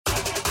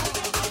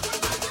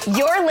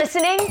You're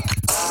listening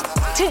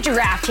to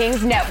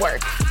DraftKings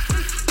Network.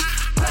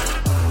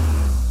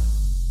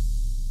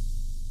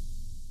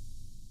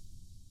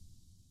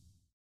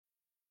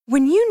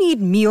 When you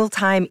need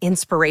mealtime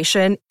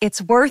inspiration, it's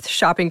worth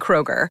shopping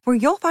Kroger, where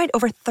you'll find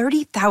over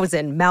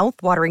 30,000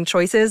 mouth-watering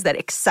choices that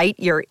excite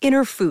your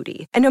inner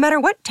foodie. And no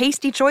matter what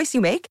tasty choice you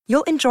make,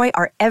 you'll enjoy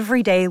our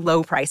everyday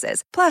low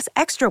prices, plus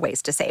extra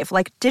ways to save,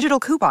 like digital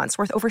coupons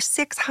worth over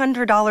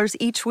 $600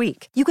 each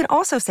week. You can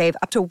also save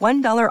up to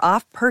 $1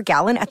 off per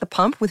gallon at the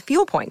pump with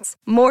fuel points.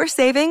 More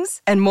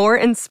savings and more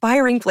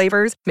inspiring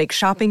flavors make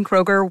shopping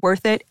Kroger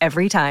worth it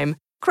every time.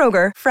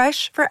 Kroger,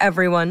 fresh for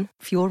everyone.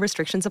 Fuel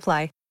restrictions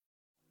apply.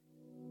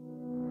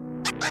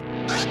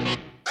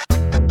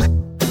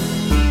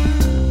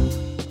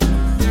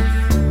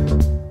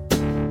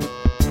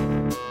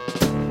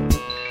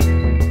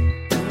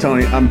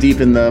 Tony, I'm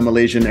deep in the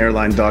Malaysian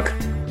airline doc.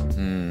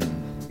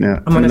 Yeah,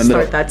 I'm going to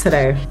start that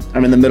today.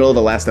 I'm in the middle of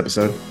the last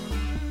episode.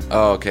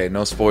 Oh, okay.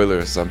 No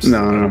spoilers.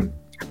 No.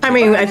 I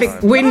mean, I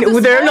think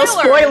there are no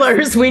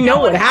spoilers. We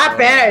know what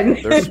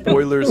happened. There's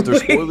spoilers.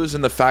 There's spoilers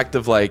in the fact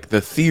of like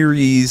the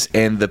theories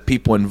and the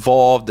people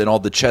involved and all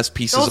the chess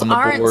pieces on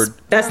the board.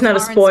 That's not a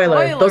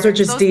spoiler. Those are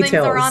just details.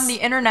 Things are on the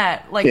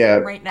internet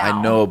right now.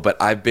 I know,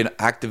 but I've been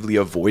actively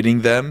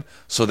avoiding them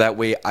so that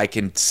way I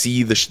can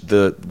see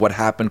the what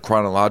happened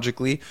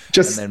chronologically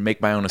and then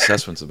make my own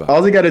assessments about it.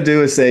 All you got to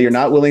do is say you're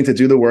not willing to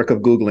do the work of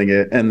Googling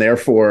it, and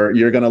therefore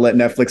you're going to let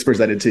Netflix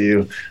present it to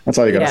you. That's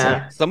all you got to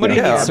say.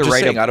 Somebody needs to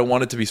write I don't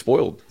want it to be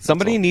spoiled.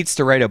 Somebody needs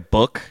to write a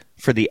book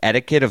for the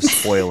etiquette of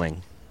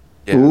spoiling.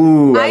 Yeah.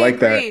 Ooh, I like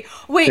agree.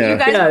 that. Wait, you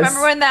guys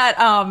remember when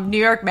that New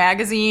York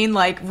Magazine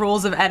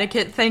rules of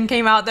etiquette thing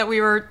came out that we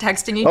were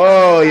texting each other?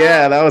 Oh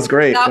yeah, that was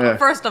great.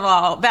 First of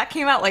all, that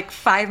came out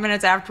 5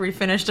 minutes after we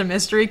finished a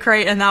mystery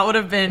crate, and that would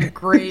have been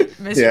great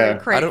mystery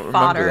crate I don't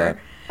fodder. remember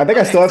that. I think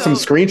I still have some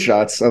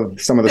screenshots of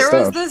some of the stuff.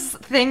 There was this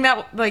thing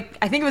that,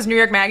 I think it was New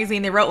York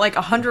Magazine. They wrote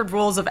 100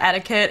 rules of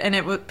etiquette, and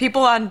it was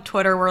people on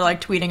Twitter were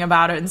tweeting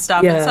about it and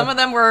stuff. Yeah. And some of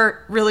them were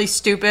really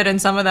stupid,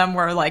 and some of them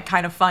were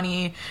kind of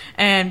funny,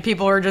 and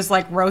people were just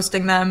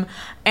roasting them.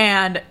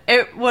 And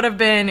it would have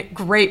been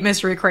great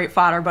mystery crate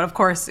fodder, but of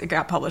course it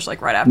got published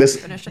right after we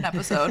finished an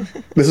episode.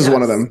 This is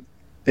one of them.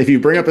 If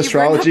you bring up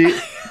astrology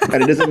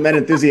and it isn't meant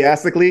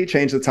enthusiastically,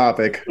 change the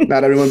topic.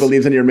 Not everyone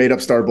believes in your made-up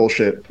star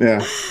bullshit.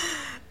 Yeah.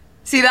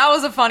 See, that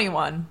was a funny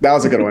one. That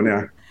was a good one,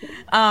 yeah.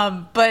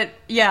 But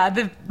yeah,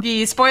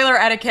 the spoiler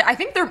etiquette, I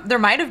think there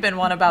might have been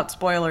one about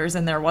spoilers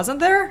in there, wasn't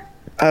there?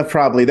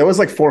 Probably. There was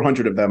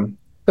 400 of them.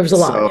 There was a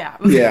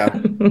lot. Yeah.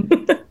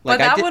 But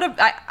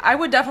I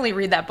would definitely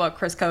read that book,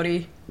 Chris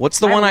Cody. What's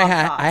the one I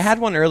had? I had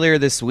one earlier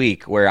this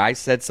week where I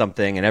said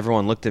something and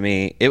everyone looked at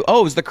me. It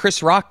was the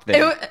Chris Rock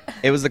thing.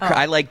 It was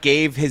I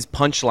gave his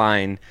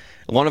punchline.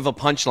 One of the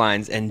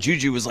punchlines, and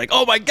Juju was like,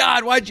 "Oh my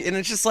God, why'd you?" And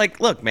it's just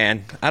look,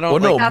 man, I don't.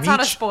 Well, no, that's not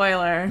a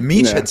spoiler.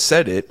 Meech had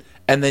said it,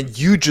 and then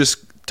you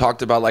just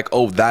talked about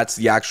that's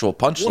the actual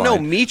punchline. Well,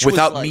 no, Meech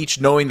without was Meech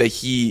knowing that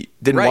he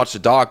didn't watch the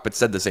doc, but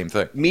said the same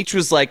thing. Meech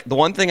was the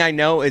one thing I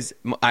know is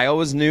I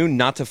always knew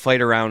not to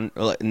fight around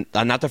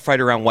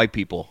white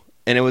people.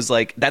 And it was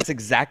that's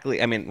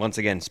exactly, once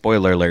again,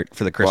 spoiler alert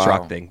for the Chris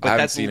Rock thing. But I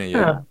haven't that's seen it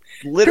yet.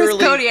 Literally.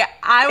 Chris Cody,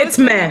 It's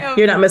meh.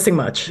 You're not missing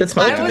much. It's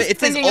fine. It's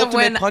his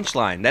ultimate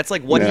punchline. That's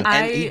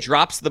what he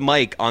drops the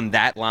mic on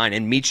that line,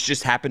 and Meech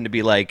just happened to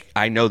be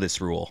I know this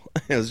rule.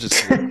 It was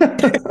just.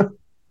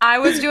 I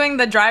was doing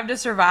the Drive to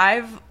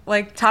Survive,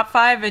 top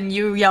 5, and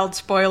you yelled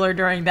spoiler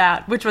during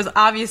that, which was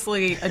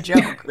obviously a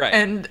joke. Right.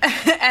 And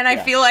I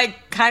feel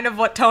kind of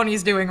what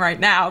Tony's doing right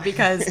now,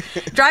 because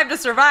Drive to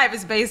Survive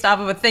is based off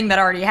of a thing that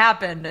already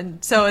happened,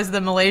 and so is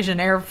the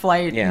Malaysian Air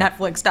Flight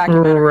Netflix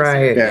documentary.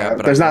 Right. Yeah,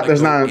 but there's I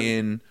not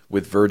in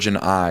with virgin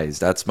eyes.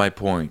 That's my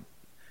point.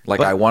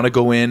 I want to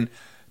go in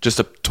just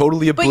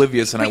totally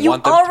oblivious, and I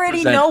want them to to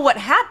already know what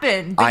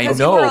happened. I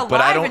know, but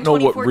I don't know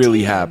what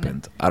really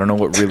happened. I don't know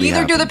what really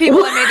happened. Neither do the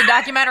people that made the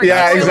documentary.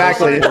 Yeah,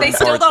 exactly. They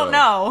still don't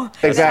know.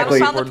 Exactly.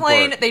 They haven't found the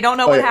plane. They don't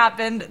know what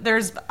happened.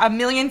 There's a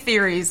million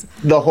theories.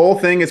 The whole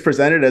thing is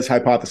presented as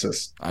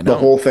hypothesis. I know. The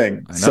whole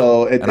thing. I know.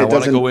 So it I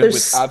want to go in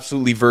There's- with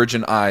absolutely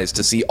virgin eyes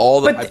to see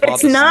all the But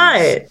hypotheses.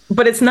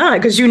 it's not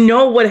because you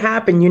know what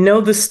happened. You know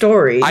the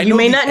story. I You know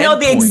may the not know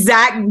the endpoint.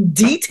 exact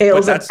details But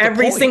of that's the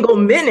every point. single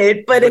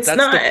minute, but it's that's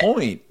not. the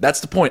point.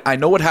 That's the point. I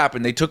know what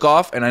happened. They took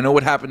off, and I know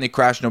what happened. They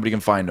crashed. Nobody can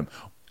find them.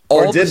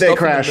 Or All did the they stuff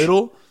crash? In the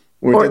middle,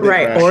 Or did they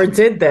crash? Or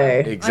did they?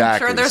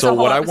 exactly. I'm sure there's so a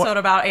whole what episode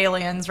about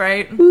aliens,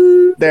 right?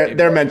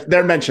 They're mentioned.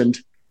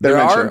 They're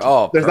There are? mentioned.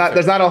 Oh, there's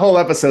perfect. not a whole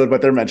episode,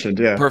 but they're mentioned.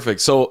 Yeah. Perfect.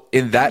 So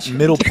in that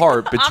middle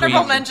part between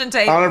Honorable mention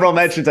to Honorable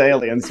mention to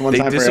aliens. One they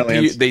time for disappear,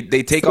 aliens. they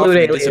take off, Salute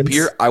they aliens.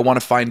 disappear. I want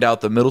to find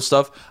out the middle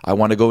stuff. I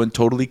want to go in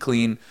totally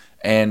clean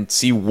and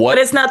see what.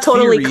 But it's not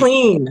totally theory-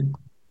 clean.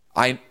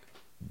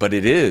 But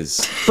it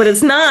is. But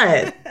it's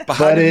not.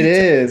 But it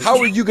is. How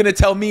are you going to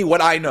tell me what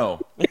I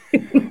know?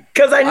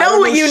 Because I know don't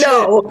what you shit.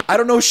 know. I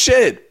don't know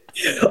shit.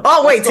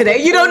 Oh, wait,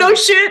 today you don't know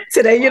shit?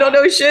 Today you don't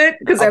know shit?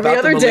 Because every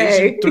About the other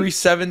Malaysian day.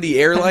 370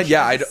 airline.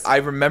 Yeah, I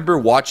remember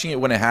watching it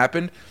when it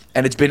happened,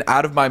 and it's been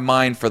out of my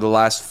mind for the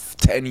last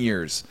 10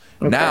 years.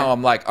 Okay. Now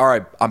I'm like, all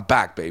right, I'm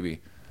back,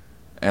 baby.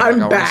 And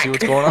I'm I want to see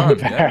what's going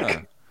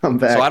on. I'm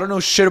back. So I don't know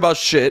shit about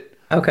shit.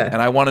 Okay.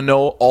 And I want to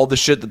know all the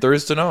shit that there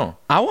is to know.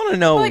 I want to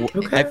know.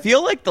 I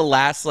feel like the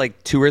last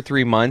 2 or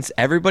 3 months,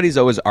 everybody's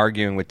always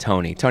arguing with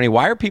Tony. Tony,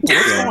 why are people?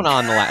 What's going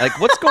on?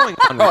 What's going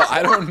on?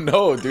 I don't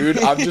know, dude.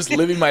 I'm just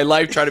living my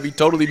life trying to be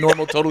totally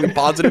normal, totally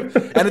positive,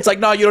 and it's like,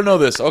 no, you don't know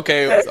this.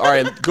 Okay, all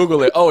right,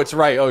 Google it. Oh, it's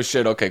right. Oh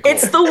shit. Okay, cool.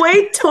 It's the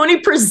way Tony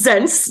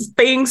presents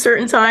things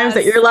certain times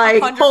that you're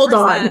like, 100%. Hold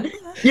on.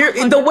 You're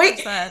 100%. The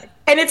way.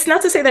 And it's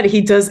not to say that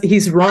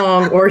he's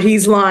wrong or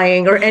he's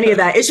lying or any of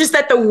that. It's just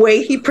that the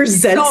way he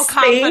presents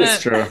things,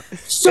 true.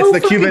 So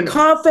it's the Cuban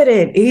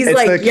confident. He's it's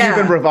the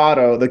Cuban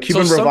bravado. The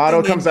Cuban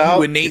bravado comes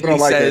out. Innately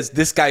says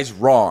this guy's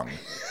wrong.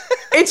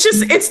 It's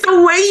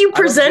the way you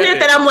present it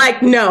that I'm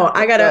like, no,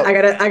 I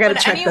gotta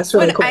check this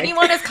really quick. When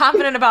anyone is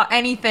confident about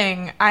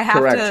anything, I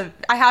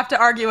have to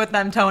argue with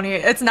them, Tony.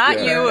 It's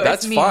not you.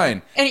 That's it's me.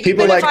 Fine. And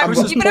even if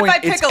I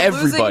pick a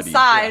losing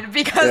side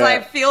because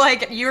I feel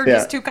like you're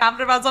just too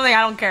confident about something,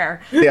 I don't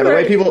care. Yeah, the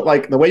way people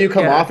the way you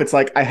come off, it's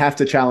like I have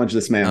to challenge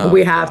this man.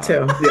 We have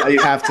to. Yeah,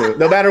 you have to.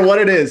 No matter what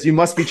it is, you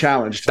must be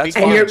challenged. That's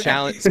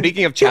fine.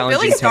 Speaking of challenging,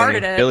 Billy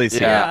started it. Billy's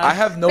here. Yeah, I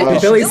have no.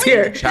 Billy's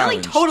here.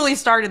 Billy totally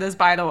started this,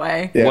 by the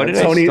way. Yeah, what did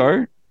I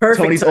start?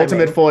 Perfect Tony's timing.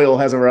 ultimate foil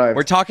has arrived.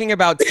 We're talking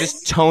about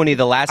just Tony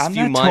the last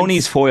few months.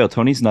 Tony's foil.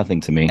 Tony's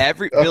nothing to me.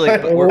 Billy,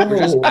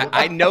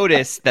 I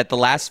noticed that the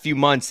last few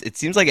months, it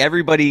seems like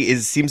everybody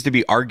seems to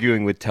be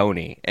arguing with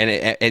Tony,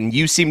 and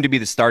you seem to be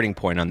the starting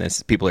point on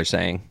this. People are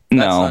saying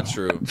no, that's not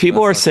true.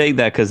 People are saying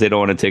that because they don't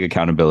want to take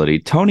accountability.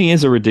 Tony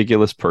is a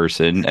ridiculous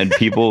person, and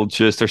people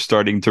just are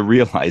starting to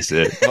realize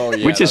it,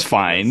 which is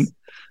fine.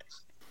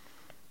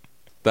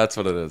 That's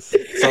what it is.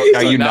 So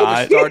are you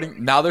not?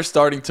 Now they're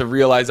starting to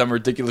realize I'm a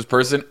ridiculous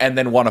person and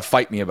then want to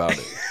fight me about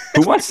it.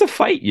 Who wants to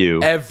fight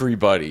you?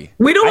 Everybody.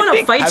 We don't want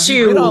to fight have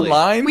you. Been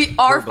online? We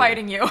are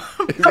fighting you.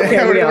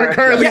 Okay, we're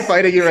currently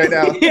fighting you right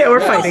now. Yeah, we're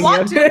fighting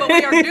you. To, but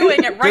we are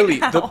doing it right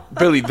now.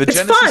 Billy, the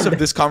genesis of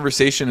this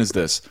conversation is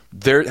this.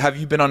 Have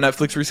you been on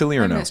Netflix recently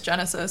or no? Miss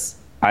Genesis.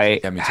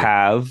 I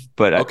have,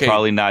 but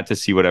probably not to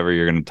see whatever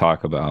you're going to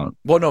talk about.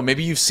 Well, no,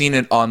 maybe you've seen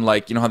it on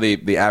how they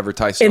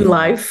advertise in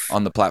life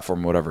on the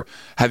platform, or whatever.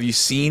 Have you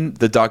seen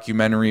the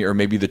documentary or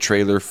maybe the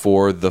trailer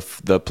for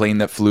the plane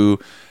that flew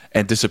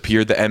and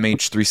disappeared, the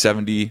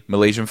MH370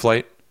 Malaysian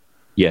flight?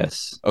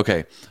 Yes.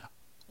 Okay.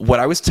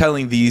 What I was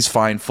telling these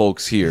fine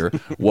folks here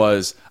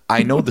was,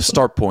 I know the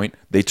start point,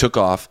 they took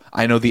off.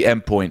 I know the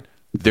end point,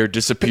 they're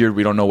disappeared.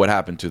 We don't know what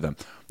happened to them.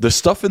 The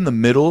stuff in the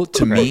middle,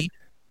 to me,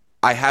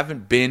 I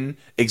haven't been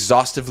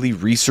exhaustively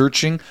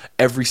researching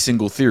every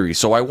single theory.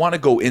 So I want to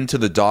go into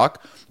the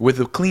doc with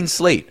a clean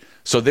slate.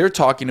 So they're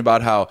talking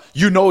about how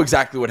you know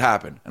exactly what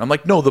happened. And I'm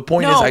like, no, the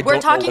point is I don't know.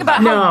 We're talking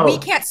about how we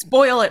can't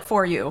spoil it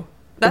for you.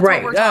 That's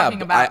what we're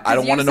talking about. I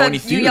don't want to know any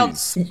theories. You yelled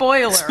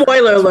spoiler.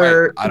 Spoiler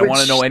alert. I don't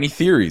want to know any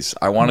theories.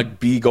 I want to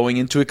be going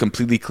into it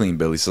completely clean,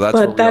 Billy. So that's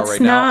where we are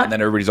right now. And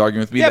then everybody's arguing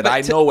with me that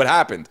I know what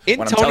happened. In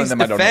when Tony's I'm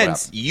telling them defense, I don't know what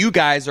happened. you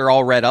guys are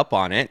all read up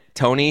on it.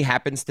 Tony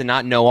happens to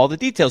not know all the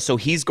details, so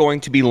he's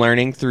going to be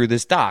learning through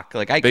this doc.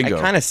 I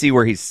kind of see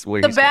where he's.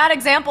 The bad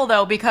example,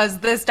 though, because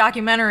this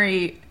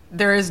documentary.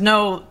 There's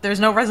no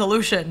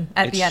resolution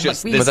at the end.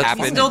 We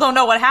still don't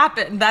know what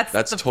happened.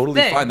 That's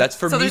totally fine. That's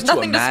for me to imagine. So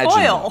there's nothing to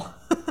spoil.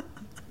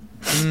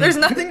 There's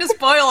nothing to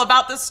spoil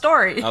about this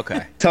story.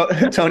 Okay.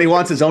 Tony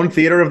wants his own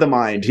theater of the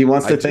mind. He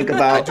wants to think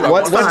about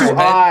what do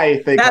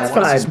I think. That's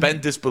fine.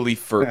 Suspend disbelief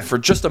for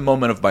just a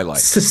moment of my life.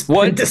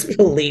 Suspend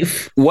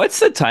disbelief. What's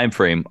the time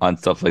frame on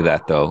stuff like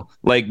that, though?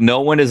 No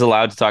one is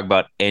allowed to talk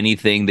about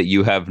anything that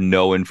you have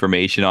no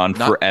information on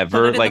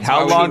forever.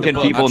 How long can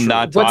people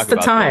not talk about? What's the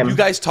time? You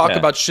guys talk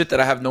about shit that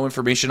I have no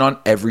information on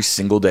every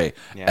single day.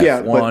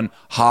 F1,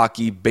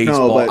 hockey,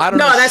 baseball. I don't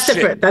know. No, that's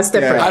different. That's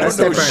different. I don't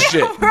know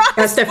shit.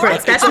 That's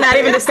different. That's not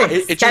even the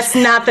same. That's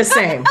not the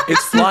same.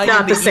 It's flying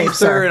in the ether,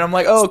 sir. And I'm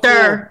like, oh,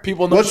 cool.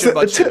 People know shit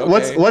about shit.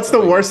 Okay. What's the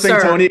worst thing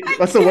Tony?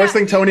 What's the worst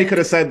thing Tony could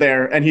have said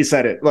there, and he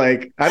said it?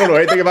 I don't know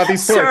anything about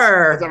these sports.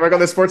 I work on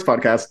this sports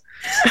podcast.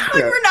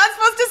 We're not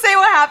supposed to say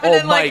what happened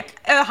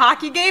in a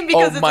hocky game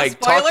because it's Mike,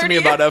 a spoiler. Talk to me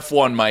about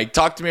F1, Mike.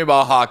 Talk to me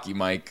about hockey,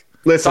 Mike.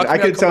 Listen, I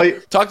could tell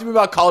you. Talk to me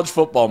about college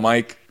football,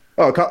 Mike.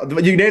 Oh,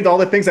 you named all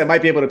the things I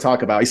might be able to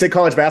talk about. You say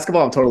college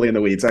basketball, I'm totally in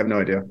the weeds. I have no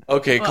idea.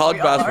 Okay, college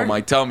basketball,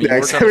 Mike. Tell me.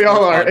 Yeah, we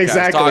all are.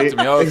 Exactly. Talk to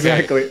me. Okay.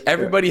 Exactly.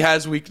 Everybody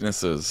has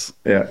weaknesses.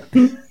 Yeah.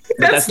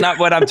 That's not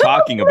what I'm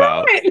talking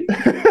about.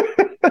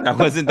 That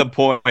wasn't the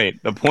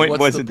point. The point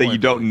wasn't that you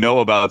don't know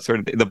about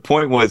certain things. The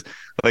point was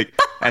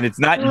and it's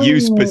not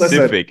you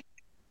specific.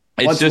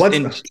 It's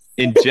just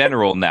in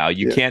general now.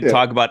 You can't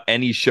talk about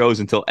any shows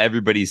until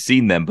everybody's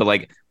seen them.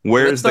 But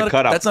where's the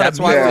cutoff? That's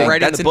why we're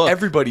writing the book. That's an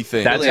everybody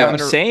thing. That's what I'm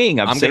saying.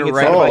 I'm saying it's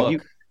not about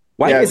you.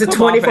 Why is it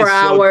 24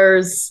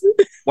 hours?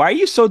 Why are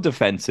you so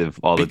defensive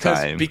all the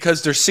time?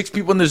 Because there's 6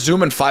 people in the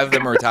Zoom and 5 of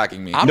them are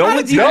attacking me. No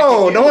one's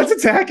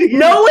attacking you.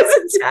 No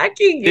one's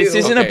attacking you. This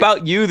isn't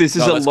about you. This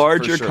is a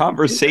larger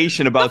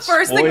conversation about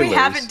spoilers. The first thing we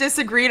spoilers. haven't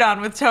disagreed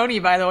on with Tony,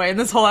 by the way, in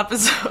this whole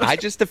episode. I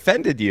just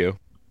defended you.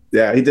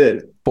 Yeah, he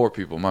did. 4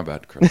 people. My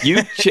bad, Chris.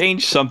 You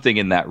changed something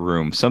in that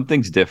room.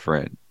 Something's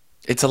different.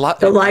 It's a lot.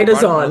 The light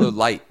is on.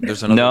 Light.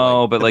 There's another.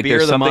 No, light. but like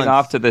there's something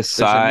off to the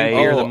side.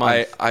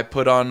 I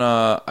put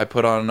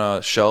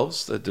on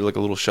shelves that do like a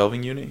little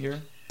shelving unit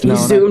here. You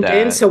zoomed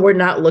in, so we're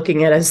not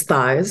looking at his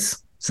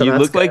thighs. So you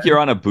look like you're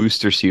on a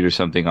booster seat or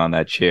something on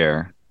that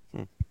chair.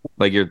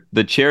 Like you're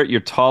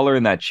taller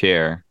in that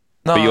chair,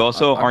 but you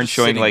also aren't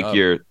showing like up.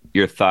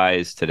 your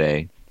thighs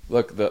today.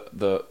 Look,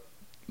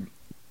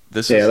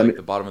 this is like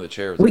the bottom of the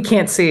chair. We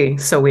can't see,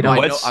 so we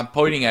don't. I'm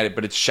pointing at it,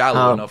 but it's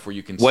shallow enough where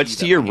you can see. What's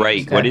to your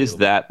right? What is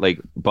that, like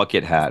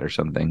bucket hat or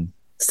something?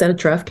 Is that a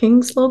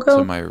DraftKings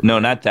logo? No,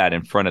 not that.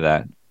 In front of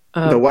that.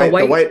 The white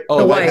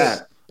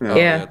hat.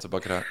 Yeah, it's a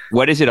bucket hat.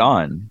 What is it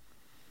on?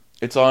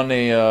 It's on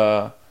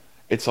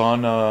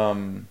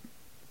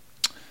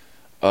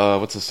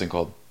what's this thing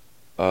called?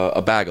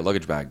 A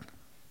luggage bag.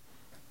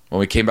 When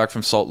we came back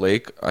from Salt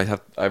Lake,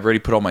 I've already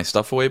put all my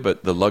stuff away,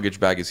 but the luggage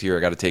bag is here. I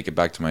got to take it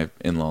back to my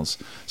in-laws,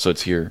 so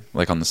it's here,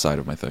 like on the side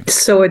of my thing.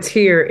 So it's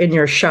here in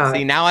your shot.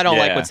 See, now I don't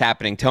like what's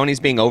happening. Tony's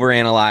being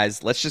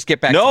overanalyzed. Let's just get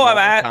back. to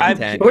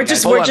content. We're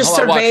just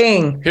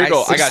surveying. Here you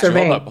go. I got you.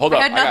 Hold up.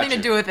 I had nothing to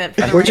do with it.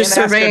 We're just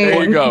surveying.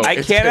 There you go. I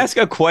can't ask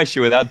a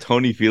question without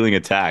Tony feeling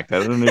attacked. I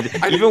don't know.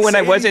 Even when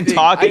I wasn't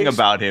talking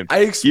about him. I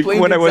explained even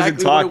when I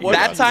wasn't talking.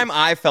 That time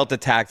I felt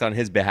attacked on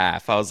his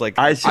behalf. I was like,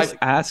 I was just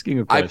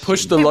asking a question. I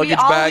pushed the luggage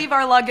bag. We all leave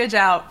our luggage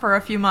out for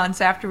a few months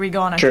after we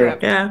go on a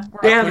trip. Yeah,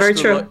 very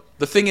true.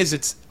 The thing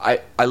is, I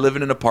live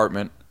in an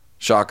apartment,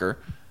 shocker,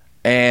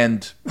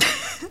 and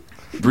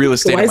real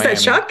estate. Why in is Miami.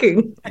 that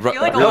shocking?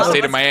 Real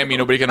estate in Miami,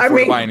 nobody can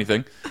afford to buy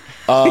anything.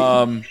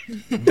 I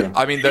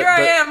mean, here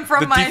I am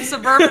from my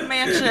suburban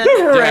mansion.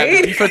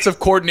 Right? The defensive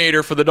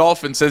coordinator for the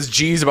Dolphins says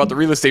G's about the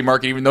real estate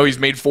market, even though he's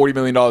made $40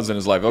 million in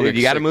his life. Okay, dude,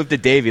 you got to move to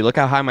Davie. Look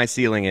how high my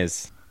ceiling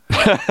is.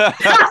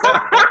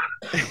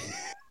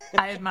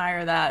 I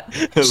admire that.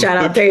 Shout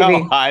out, Davey.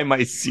 How high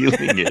my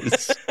ceiling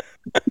is.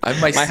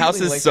 My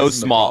house is so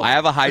small. I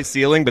have a high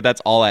ceiling, but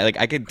that's all I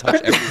can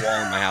touch every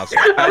wall in my house.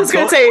 I was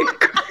gonna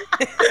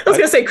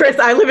say, Chris,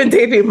 I live in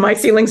Davie. My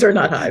ceilings are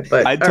not high,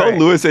 but I told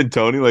Lewis and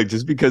Tony, like,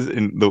 just because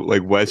in the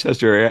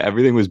Westchester area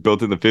everything was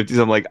built in the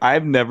 50s, I'm like,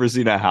 I've never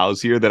seen a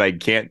house here that I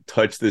can't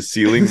touch the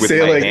ceiling with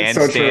my hand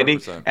standing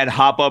and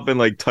hop up and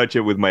like touch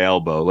it with my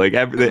elbow. Like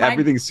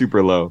everything's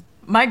super low.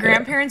 My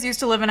grandparents used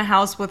to live in a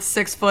house with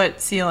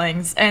 6-foot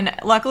ceilings, and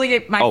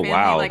luckily my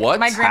family,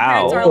 my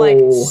grandparents are like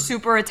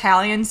super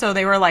Italian, so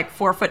they were like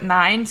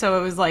 4'9", so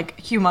it was like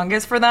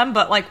humongous for them.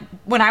 But like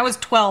when I was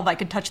 12, I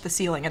could touch the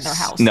ceiling in their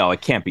house. No,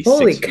 it can't be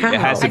Holy 6 feet. cow. It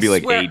has to be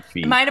like 8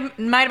 feet. It might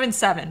have been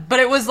 7, but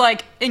it was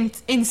like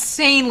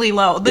insanely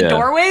low. The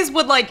doorways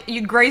would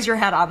you'd graze your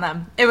head on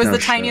them. It was the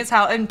tiniest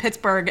house in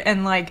Pittsburgh,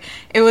 and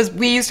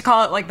we used to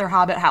call it like their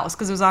Hobbit house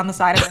because it was on the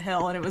side of the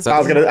hill, and it was.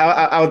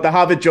 The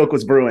Hobbit joke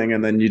was brewing,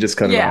 and then you just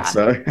cut it off.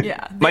 So.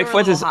 Yeah, Mike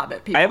Fuentes,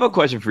 I have a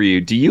question for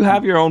you. Do you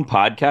have your own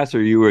podcast, or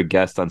you were a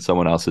guest on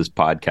someone else's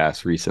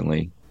podcast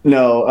recently?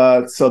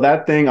 No, so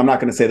that thing, I'm not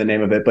going to say the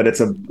name of it, but it's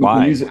a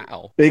music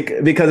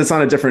because it's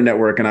on a different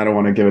network, and I don't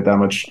want to give it that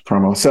much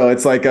promo. So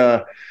it's like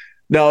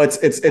no, it's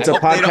a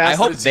podcast. I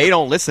hope they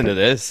don't listen to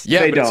this.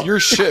 Yeah, but it's your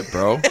shit,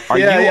 bro. Are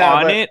you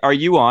on it? Are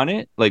you on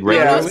it? Like,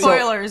 no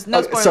spoilers.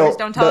 No spoilers.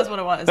 Don't tell us what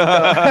it was.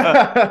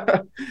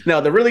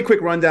 No, the really quick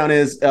rundown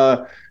is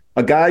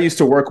a guy I used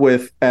to work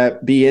with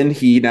at BN.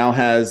 He now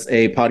has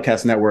a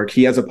podcast network.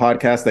 He has a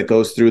podcast that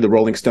goes through the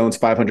Rolling Stones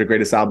 500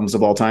 greatest albums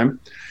of all time.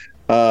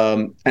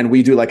 And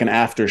we do like an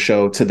after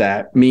show to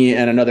that. Me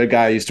and another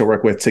guy I used to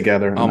work with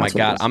together. Oh my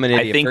God, I'm an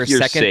idiot. I think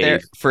you're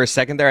safe. For a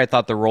second there, I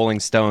thought the Rolling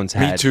Stones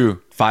had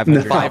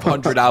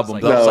 500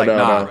 albums. I was like,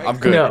 nah, I'm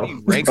good.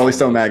 Rolling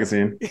Stone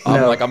magazine.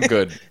 I'm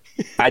good.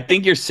 I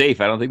think you're safe.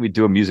 I don't think we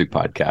do a music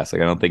podcast.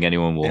 Like, I don't think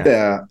anyone will.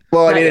 Yeah.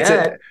 Well, I mean,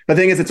 the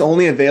thing is, it's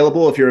only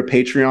available if you're a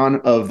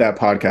Patreon of that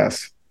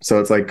podcast. So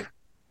it's like.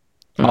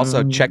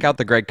 Also, check out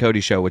the Greg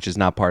Cody Show, which is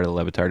not part of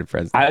the Levitarded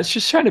Friends. I was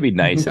just trying to be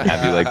nice and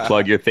have you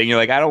plug your thing. You're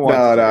like, I don't want.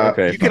 No.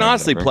 Okay, you can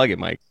honestly plug it,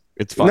 Mike.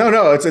 It's fun.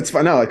 No, it's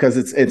fun. No, because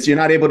it's you're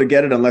not able to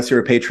get it unless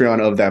you're a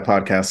Patreon of that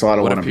podcast. So I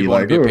don't want to be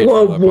like,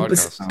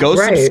 go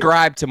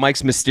subscribe to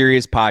Mike's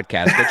mysterious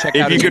podcast. Go check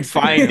out if you could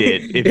find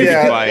it. If you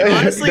could find it.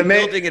 Honestly,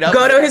 building it up.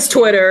 Go to his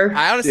Twitter.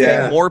 I honestly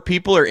think more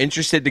people are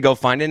interested to go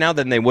find it now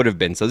than they would have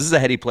been. So this is a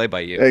heady play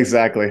by you.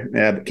 Exactly.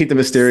 Yeah. Keep the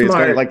mysterious.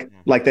 Kind of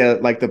like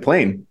the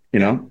plane. You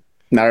know,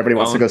 not everybody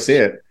wants to go see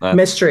it.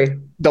 Mystery.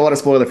 Don't want to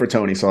spoil it for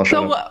Tony, so I'll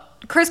show it.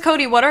 Chris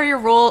Cody, what are your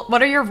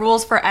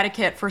rules for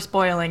etiquette for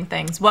spoiling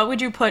things? What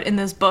would you put in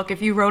this book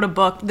if you wrote a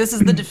book? This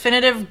is the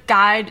definitive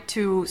guide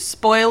to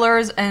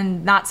spoilers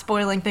and not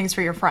spoiling things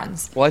for your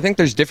friends. Well, I think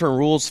there's different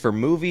rules for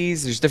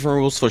movies. There's different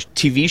rules for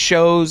TV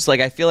shows. Like,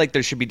 I feel like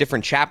there should be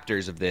different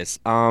chapters of this.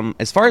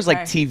 As far as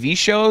TV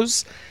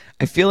shows,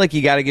 I feel like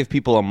you got to give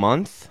people a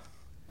month.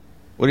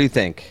 What do you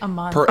think? A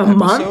month. A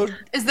month?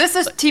 Is this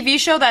a TV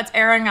show that's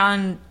airing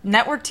on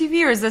network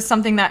TV, or is this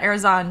something that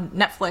airs on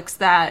Netflix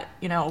that,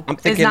 you know, I'm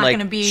thinking is not like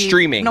going to be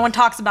streaming. No one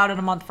talks about it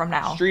a month from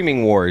now.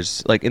 Streaming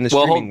wars, like in the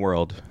streaming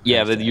world.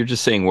 Yeah, but you're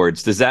just saying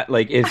words. Does that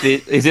like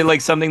is it like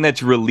something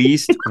that's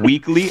released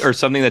weekly or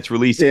something that's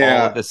released all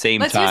at the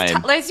same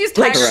time? Let's use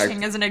Tiger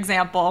King as an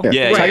example.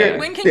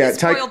 When can you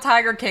spoil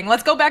Tiger King?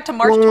 Let's go back to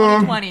March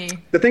 2020.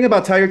 The thing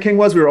about Tiger King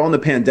was we were all in the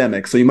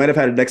pandemic, so you might have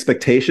had an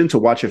expectation to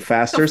watch it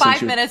faster. So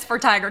 5 minutes for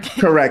Tiger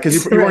King. Correct,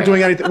 because you weren't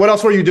doing anything. What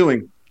else were you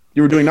doing?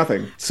 You were doing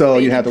nothing, so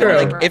you had to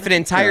watch. Like if an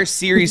entire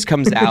series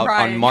comes out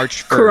on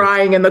March 1st,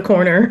 crying in the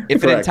corner.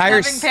 If an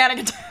entire having panic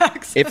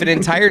attacks. If an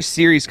entire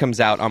series comes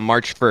out on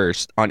March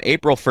 1st, on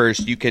April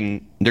 1st, you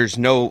can. There's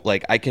no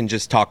like I can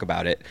just talk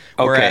about it.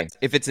 Okay. Whereas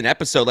if it's an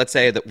episode, let's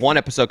say that one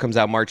episode comes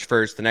out March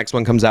 1st, the next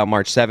one comes out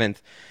March 7th,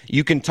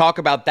 you can talk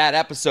about that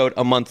episode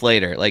a month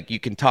later. Like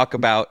you can talk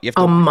about you have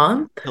to,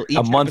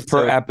 a month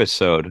per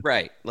episode.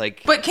 Right.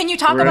 Like. But can you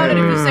talk about it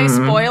if you say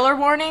spoiler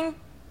warning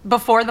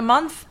before the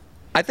month?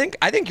 I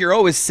think you're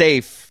always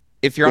safe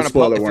if you're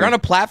on a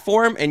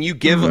platform and you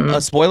give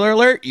a spoiler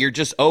alert. You're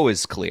just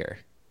always clear.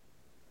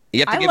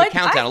 You have to give a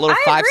countdown, a little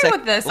 5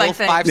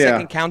 second,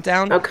 second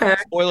countdown. Okay.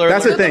 Spoiler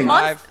That's alert. the thing.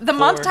 The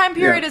month time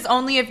period is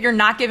only if you're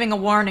not giving a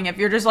warning. If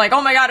you're just like,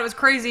 oh my god, it was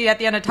crazy at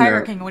the end of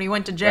Tiger King when he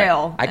went to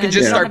jail. I can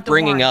just start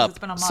bringing up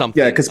something.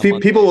 Yeah, because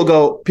people will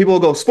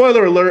go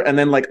spoiler alert, and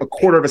then like a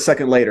quarter of a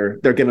second later,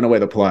 they're giving away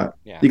the plot.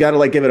 Yeah. You got to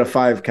like give it a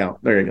 5 count.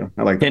 There you go.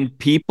 I like. Can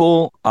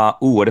people?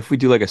 What if we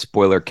do like a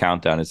spoiler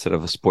countdown instead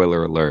of a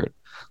spoiler alert?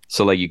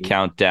 So like you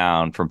count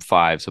down from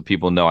 5 so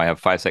people know I have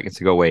 5 seconds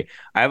to go away.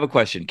 I have a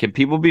question. Can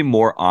people be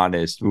more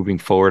honest moving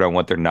forward on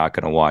what they're not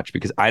going to watch?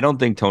 Because I don't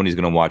think Tony's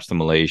going to watch the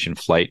Malaysian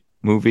flight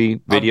movie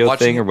video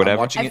thing or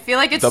whatever. I feel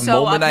like it's the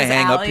so moment I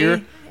hang up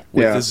here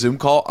with the Zoom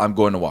call, I'm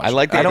going to watch. I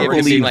like the idea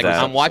of being like,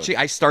 I'm watching.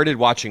 I started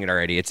watching it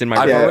already. It's in my.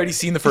 I've already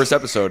seen the first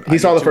episode. He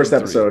saw the first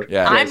episode.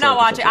 Yeah, I'm not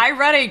watching. I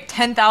read a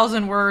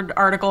 10,000 word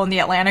article in the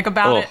Atlantic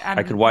about it.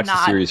 I could watch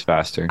the series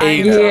faster.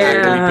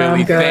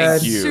 Billy,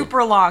 thank you.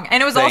 Super long,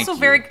 and it was also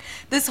very.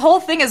 This whole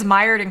thing is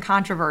mired in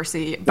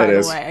controversy, by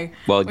the way.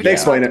 Well, they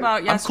explain it.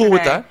 I'm cool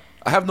with that.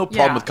 I have no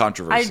problem with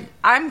controversy.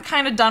 I'm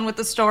kind of done with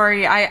the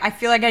story. I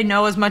feel like I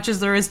know as much as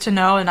there is to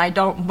know, and I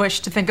don't wish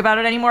to think about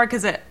it anymore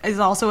because it is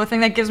also a thing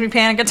that gives me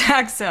panic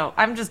attacks. So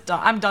I'm just done.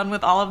 I'm done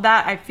with all of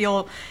that. I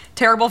feel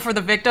terrible for the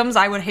victims.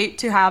 I would hate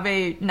to have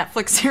a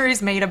Netflix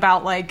series made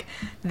about like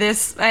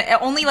this.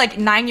 Only like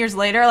 9 years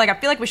later. Like I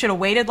feel like we should have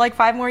waited like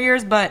 5 more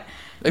years, but.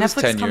 It was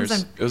Netflix 10 comes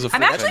years. in. It was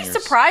I'm actually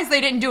surprised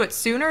they didn't do it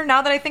sooner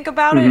now that I think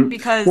about it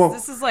because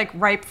this is like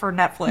ripe for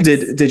Netflix.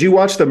 Did you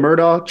watch the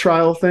Murdaugh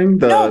trial thing?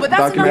 No, but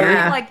that's another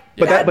thing. Like,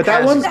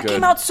 that one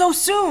came out so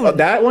soon.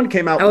 That one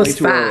came out way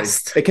too early.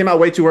 It came out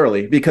way too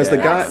early because the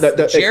guy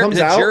the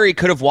jury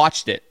could have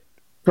watched it.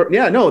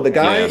 Yeah, no, the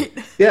guy.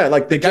 Yeah,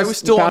 like the guy was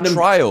still on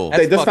trial.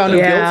 They just found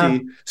him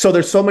guilty. So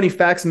there's so many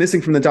facts missing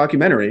from the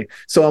documentary.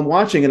 So I'm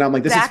watching and I'm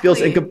like, this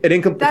feels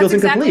incomplete. That's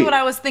exactly what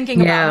I was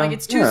thinking about. Like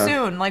it's too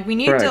soon. Like we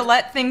need to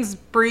let things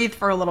breathe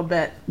for a little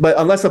bit. But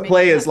unless a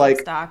play is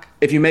like,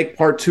 if you make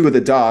part 2 of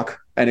the doc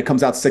and it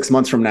comes out 6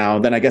 months from now,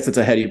 then I guess it's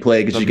a heady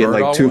play because you get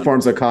like 2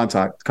 forms of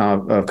content. I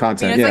mean,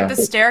 it's like The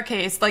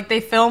Staircase. Like they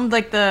filmed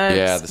like the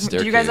Staircase.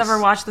 Did you guys ever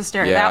watch The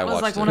Staircase? Yeah, that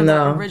was like one of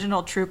the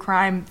original true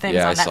crime things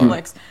on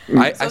Netflix.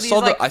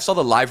 I saw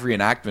the live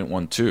reenactment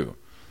one too.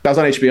 That was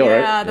on HBO,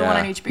 right? Yeah, the one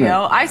on HBO.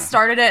 Yeah. I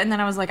started it and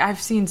then I was like,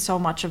 I've seen so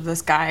much of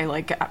this guy,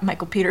 like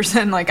Michael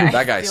Peterson. Like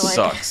that guy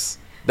sucks.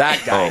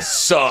 That guy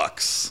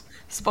sucks.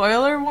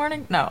 Spoiler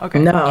warning? No, okay.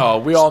 No. Oh,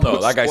 we all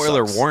know that guy.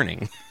 Spoiler sucks.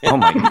 warning. Oh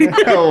my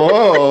god.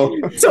 Whoa.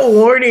 It's a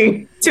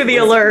warning to the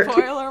alert.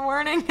 Spoiler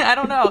warning? I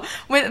don't know.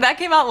 That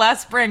came out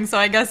last spring, so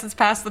I guess it's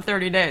past the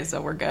 30 days,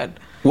 so we're good.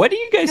 What do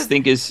you guys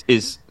think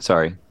is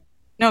sorry?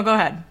 No, go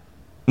ahead.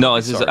 No,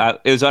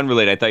 it was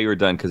unrelated. I thought you were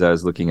done because I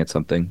was looking at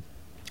something.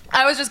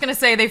 I was just going to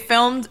say they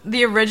filmed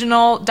the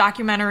original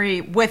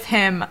documentary with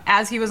him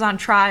as he was on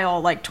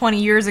trial like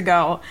 20 years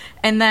ago,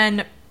 and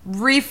then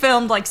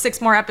refilmed like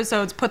 6 more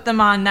episodes, put them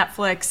on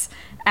Netflix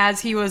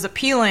as he was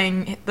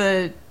appealing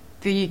the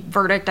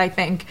verdict, I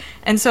think.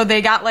 And so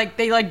they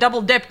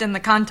double dipped in the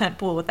content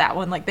pool with that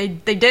one. Like they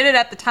did it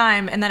at the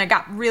time, and then it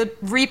got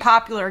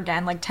re-popular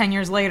again like 10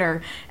 years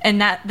later,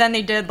 and then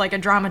they did like a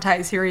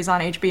dramatized series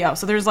on HBO.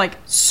 So there's like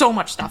so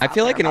much stuff. I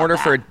feel like in order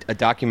for a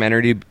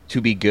documentary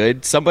to be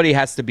good, somebody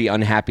has to be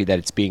unhappy that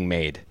it's being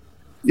made.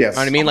 Yes. You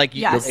know what I mean? Like,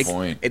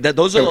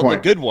 those are the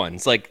good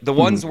ones. Like, the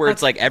ones where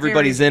it's like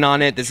everybody's in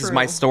on it. This is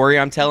my story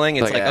I'm telling.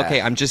 It's like,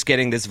 okay, I'm just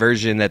getting this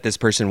version that this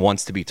person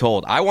wants to be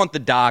told. I want the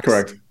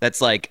docs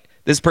that's like,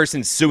 this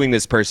person's suing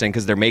this person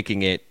because they're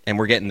making it, and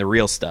we're getting the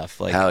real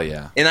stuff. Like, hell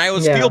yeah. And I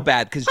always feel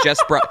bad because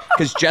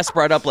Jess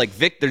brought up like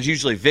there's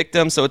usually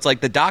victims, so it's like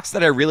the docs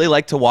that I really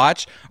like to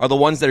watch are the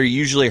ones that are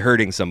usually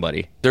hurting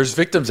somebody. There's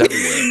victims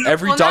everywhere.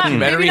 Every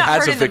documentary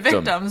has a victim.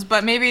 The victims,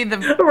 but maybe the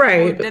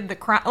who did the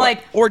crime,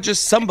 like or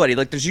just somebody.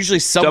 Like there's usually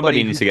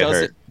somebody needs to get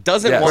hurt.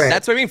 doesn't want.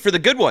 That's what I mean. For the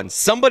good ones,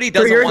 somebody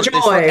doesn't for your want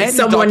joy, this.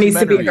 Someone needs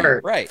to be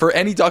hurt. Right. For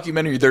any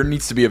documentary, there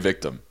needs to be a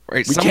victim.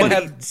 Right.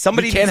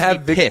 Somebody can't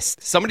have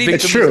pissed. Somebody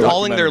needs to be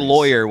calling their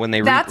lawyer when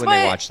they watch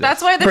this.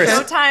 That's why the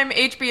Showtime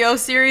HBO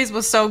series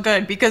was so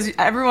good, because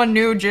everyone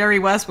knew Jerry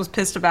West was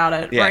pissed about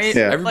it, right?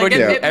 Yeah. It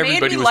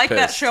made me like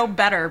that show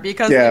better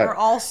because they were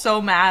all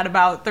so mad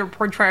about their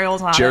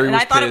portrayals on it, and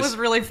I thought it was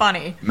really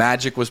funny.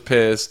 Magic was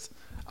pissed.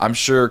 I'm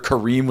sure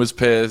Kareem was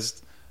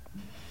pissed.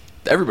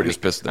 Everybody was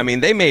pissed. I mean,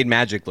 they made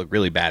Magic look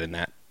really bad in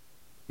that.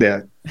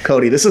 Yeah.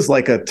 Cody, this is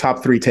like a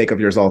top 3 take of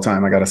yours all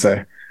time, I got to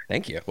say.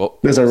 Thank you. Well,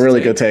 this is a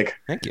really good take.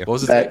 Thank you. What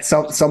was that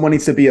someone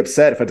needs to be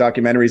upset if a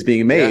documentary is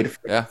being made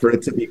for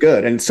it to be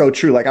good. And it's so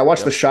true. Like I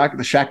watched the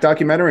Shaq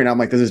documentary and I'm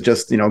like, this is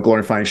just,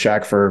 glorifying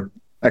Shaq for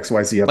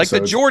XYZ episodes. Like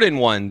the Jordan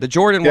one. The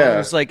Jordan one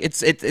was like,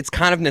 it's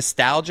kind of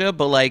nostalgia,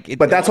 but like...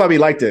 but that's why we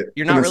liked it.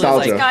 You're not really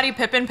like... Scottie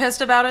Pippen pissed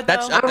about it,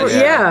 though?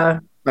 Yeah.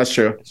 That's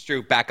true. It's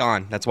true. Back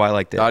on. That's why I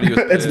liked it.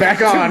 It's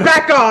back on.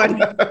 Back on.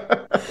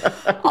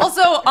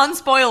 Also,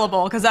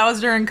 unspoilable, because that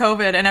was during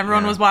COVID and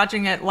everyone was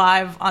watching it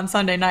live on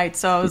Sunday night.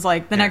 So it was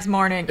like the next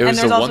morning. And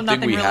there's also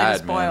nothing really to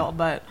spoil.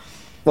 But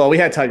well, we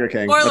had Tiger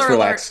King. Spoiler Let's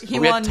relax. Alert,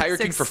 we had Tiger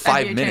King for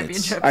 5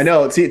 minutes. I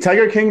know. See,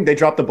 Tiger King, they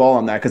dropped the ball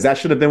on that because that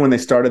should have been when they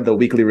started the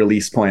weekly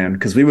release plan,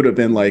 because we would have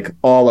been like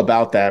all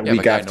about that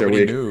week after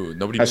week.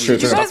 Nobody That's knew.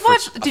 True.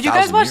 Did you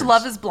guys watch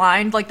Love is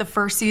Blind, like the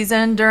first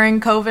season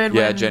during COVID?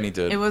 Yeah, Jenny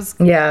did. It was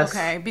yes.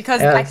 Okay,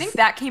 because I think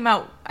that came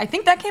out.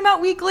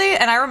 Weekly,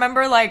 and I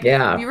remember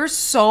we were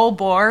so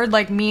bored.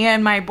 Like me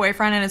and my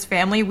boyfriend and his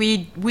family,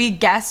 we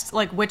guessed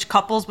like which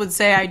couples would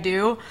say I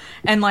do,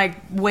 and like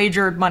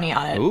wagered money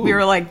on it. Ooh. We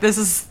were like,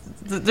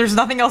 there's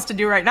nothing else to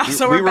do right now,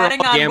 so we're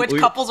betting on which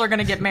couples are going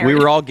to get married. We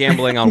were all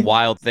gambling on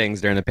wild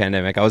things during the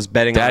pandemic. I was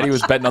betting. Daddy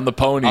was betting on the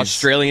ponies,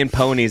 Australian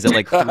ponies at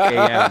like 3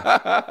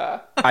 a.m.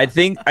 I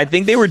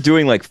think they were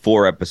doing like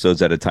 4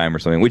 episodes at a time or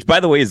something, which by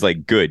the way is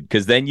like good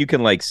because then you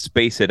can like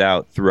space it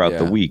out throughout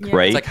the week,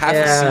 right? It's like half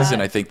a season.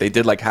 I think they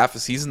did like half a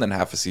season, then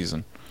half a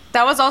season.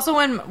 That was also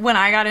when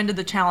I got into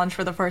the challenge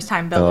for the first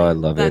time, Billy. Oh, I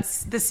love it.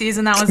 That's the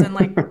season that was in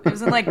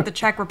the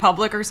Czech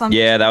Republic or something.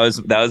 Yeah, that was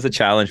the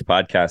challenge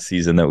podcast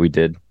season that we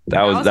did.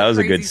 That was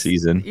a good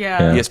season. Yeah.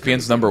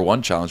 ESPN's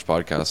 #1 challenge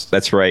podcast.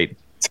 That's right.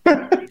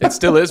 It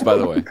still is, by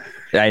the way.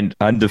 And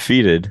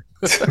undefeated.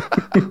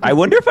 I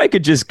wonder if I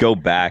could just go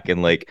back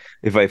and like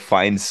if I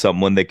find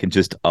someone that can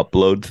just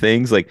upload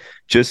things, like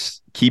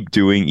just keep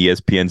doing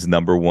ESPN's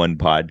 #1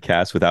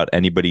 podcast without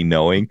anybody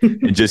knowing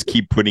and just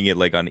keep putting it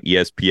like on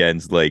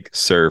ESPN's like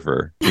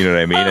server. You know what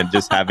I mean? And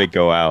just have it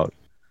go out.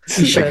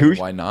 Like,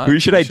 why not? Who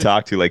should I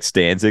talk to? Like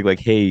Stanzik? Like,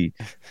 hey,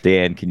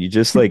 Dan, can you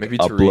just like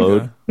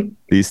upload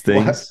these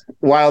things?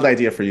 Wild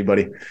idea for you,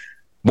 buddy.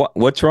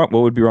 What's wrong?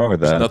 What would be wrong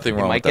with that? There's nothing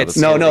wrong with that.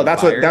 No,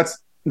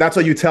 that's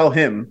what you tell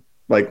him.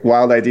 Like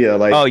wild idea.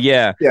 Like, oh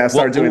yeah,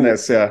 start doing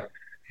this. Yeah.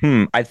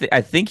 I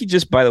think he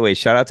just. By the way,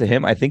 shout out to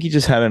him. I think he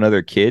just had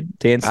another kid,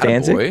 Dan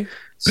Stanzik.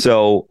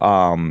 So,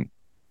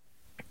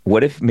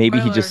 what if maybe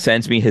he just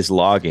sends me his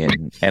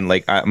login and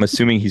like I'm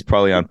assuming he's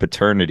probably on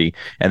paternity,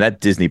 and that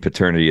Disney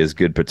paternity is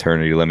good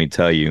paternity. Let me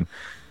tell you.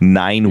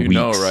 9 weeks. You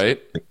know,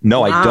 right?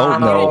 No, I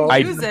don't know.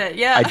 I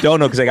don't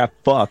know because I got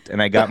fucked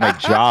and I got my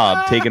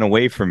job taken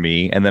away from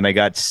me, and then I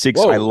got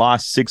I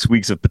lost 6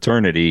 weeks of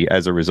paternity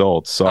as a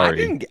result.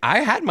 Sorry. I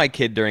had my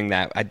kid during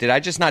that. Did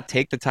I just not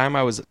take the time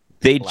I was?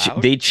 They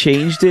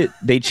changed it.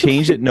 They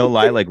changed it. No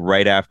lie, like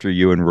right after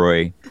you and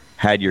Roy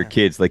had your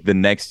kids, like the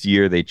next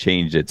year they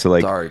changed it. So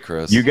like, sorry,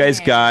 Chris. You guys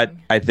got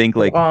I think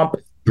like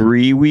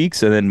 3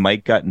 weeks, and then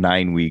Mike got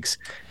 9 weeks,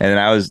 and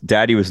then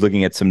Daddy was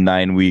looking at some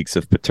 9 weeks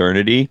of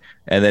paternity,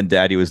 and then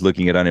Daddy was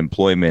looking at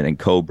unemployment and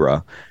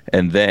Cobra,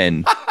 and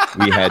then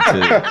we had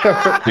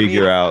to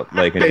figure out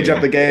like page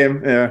up the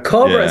game. Yeah,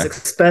 Cobra is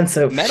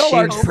expensive. Metal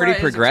Art's pretty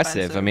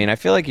progressive. I mean, I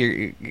feel like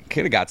you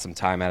could have got some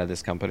time out of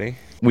this company.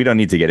 We don't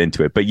need to get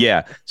into it, but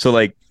yeah. So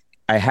like,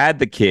 I had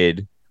the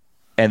kid,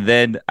 and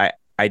then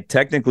I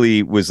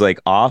technically was like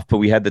off, but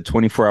we had the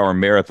 24-hour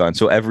marathon,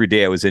 so every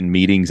day I was in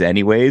meetings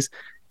anyways.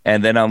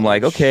 And then I'm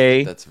like,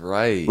 okay, that's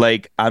right.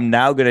 Like, I'm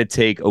now going to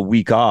take a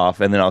week off,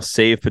 and then I'll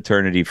save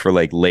paternity for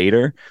like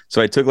later.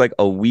 So I took like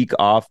a week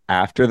off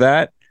after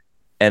that.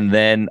 And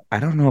then I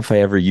don't know if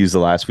I ever used the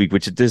last week,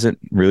 which it doesn't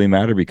really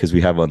matter because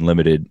we have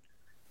unlimited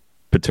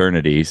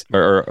paternities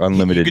or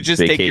unlimited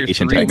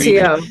vacation time.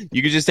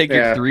 You could just take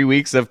your 3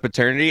 weeks of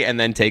paternity and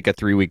then take a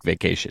 3-week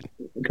vacation.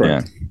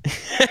 Correct.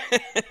 Yeah.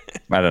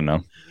 I don't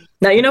know.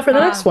 Now you know for the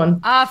next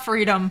one.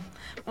 Freedom.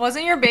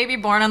 Wasn't your baby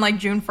born on like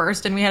June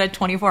 1st and we had a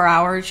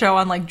 24-hour show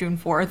on like June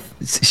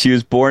 4th? She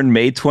was born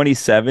May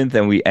 27th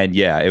and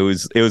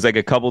it was like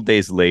a couple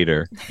days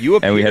later.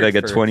 And we had like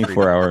a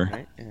 24-hour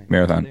right?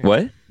 marathon. Yeah.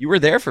 What? You were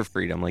there for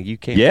Freedom, like you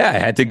came. Yeah, I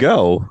had to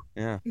go.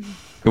 Yeah.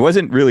 It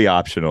wasn't really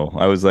optional.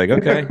 I was like,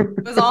 okay.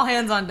 It was all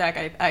hands on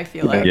deck, I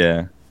feel like.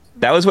 Yeah.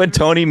 That was when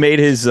Tony made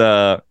his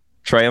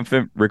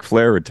triumphant Ric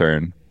Flair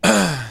return.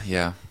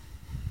 Yeah.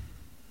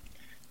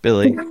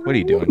 Billy, what are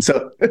you doing?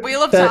 So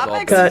Wheel of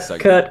Topics.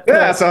 Cut.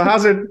 Yeah. So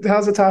how's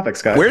the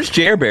topics, guys? Where's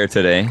Jer Bear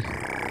today?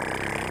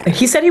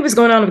 He said he was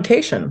going on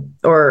vacation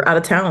or out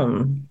of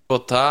town.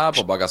 Está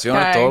por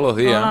vacaciones todos los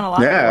días.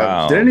 Yeah.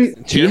 Wow.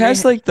 Didn't he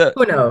has like the.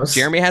 Who knows?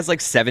 Jeremy has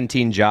like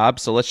 17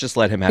 jobs, so let's just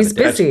let him have He's it.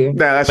 busy.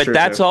 But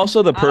that's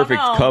also the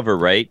perfect cover,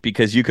 right?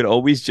 Because you could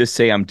always just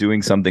say, I'm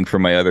doing something for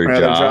my other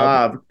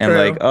job. And True.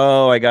 like,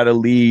 oh, I got to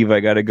leave.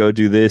 I got to go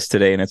do this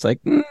today. And it's like,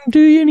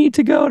 do you need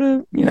to go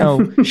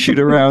to, shoot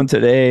around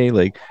today?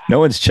 Like, no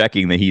one's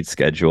checking the Heat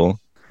schedule.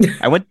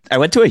 I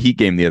went to a Heat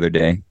game the other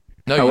day.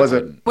 No, How was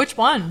it? Which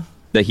one?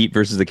 The Heat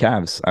versus the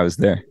Cavs. I was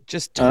there.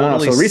 Just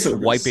totally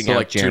wiping out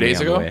like 2 Jeremy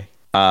days on the ago?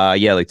 way.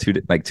 Yeah, like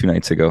two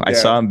nights ago. I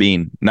saw him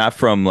being not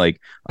from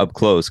like up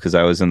close because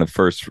I was in the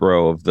first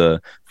row of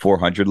the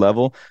 400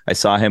 level. I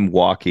saw him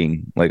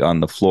walking like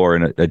on the floor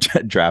in a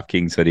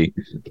DraftKings hoodie.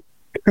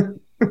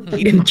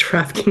 In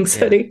DraftKings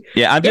hoodie.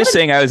 Yeah, I'm just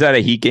saying I was at a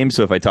Heat game,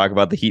 so if I talk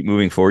about the Heat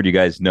moving forward, you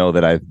guys know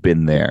that I've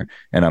been there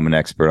and I'm an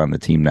expert on the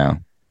team now.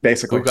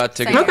 Basically. Who got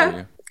tickets for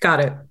you? Got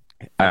it.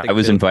 I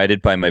was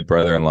invited by my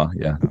brother-in-law.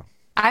 Yeah.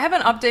 I have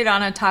an update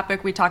on a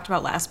topic we talked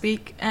about last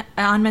week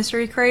on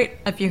Mystery Crate,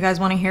 if you guys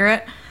want to hear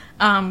it.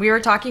 We were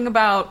talking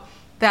about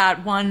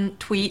that one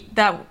tweet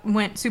that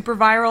went super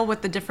viral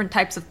with the different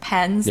types of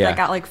pens that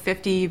got like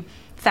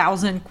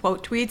 50,000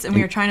 quote tweets. And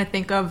we were trying to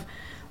think of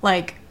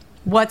like,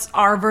 what's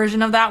our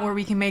version of that where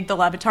we can make the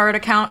Levitard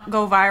account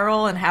go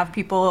viral and have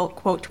people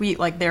quote tweet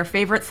like their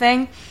favorite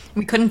thing.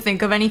 We couldn't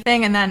think of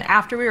anything. And then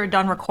after we were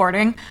done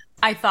recording,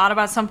 I thought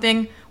about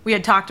something we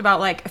had talked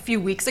about like a few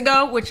weeks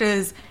ago, which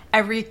is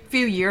every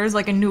few years,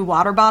 like a new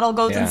water bottle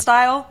goes in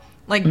style.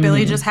 Like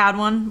Billy just had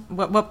one.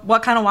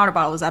 What kind of water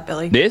bottle was that,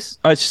 Billy? This?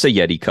 Oh, it's just a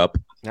Yeti cup.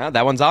 No,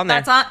 that one's on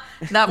there.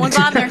 That one's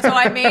on there. So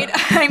I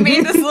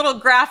made this little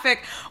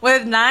graphic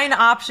with 9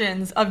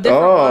 options of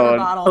different water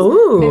bottles.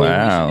 Ooh.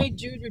 Wow. We should make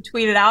Juju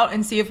tweet it out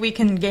and see if we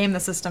can game the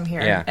system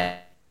here. Yeah.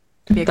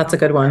 That's a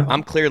good one.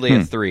 I'm clearly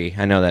a 3.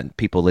 I know that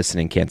people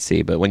listening can't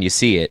see, but when you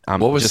see it, I'm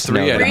What was just 3?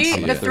 know that I'm Three?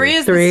 seeing The it. 3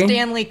 is Three? the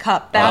Stanley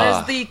Cup.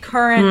 That is the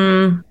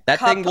current. That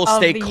cup thing will of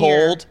stay the cold.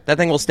 year. That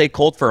thing will stay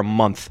cold for a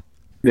month.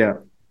 Yeah.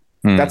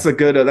 That's the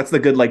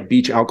good like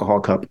beach alcohol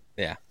cup.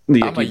 Yeah. I'm a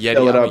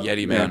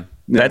Yeti man.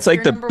 That's like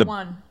You're the number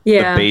one.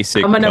 Yeah, the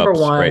basic I'm a number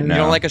cups one. right You now.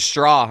 don't like a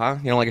straw, huh?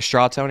 You don't like a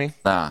straw, Tony?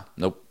 Nah,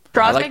 nope.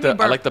 Straws I make me I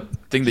burp. like the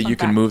thing that you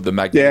can fact. move the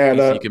magnet.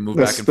 Yeah, you can move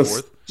back and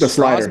forth. The Straws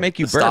slider. make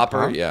you The burp.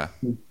 stopper, huh? yeah.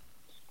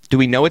 Do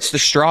we know it's the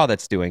straw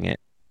that's doing it?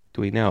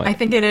 Do we know it? I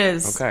think it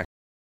is. Okay.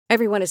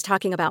 Everyone is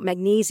talking about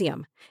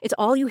magnesium. It's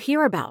all you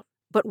hear about.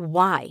 But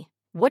why?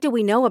 What do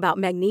we know about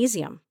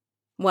magnesium?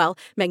 Well,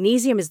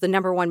 magnesium is the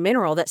number one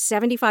mineral that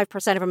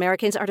 75% of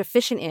Americans are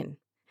deficient in.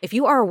 If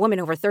you are a woman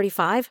over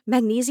 35,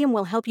 magnesium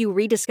will help you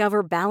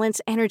rediscover balance,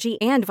 energy,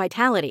 and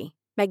vitality.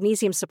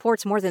 Magnesium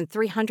supports more than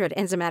 300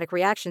 enzymatic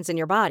reactions in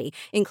your body,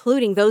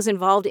 including those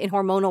involved in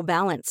hormonal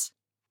balance.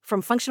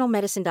 From functional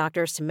medicine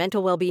doctors to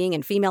mental well-being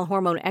and female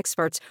hormone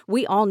experts,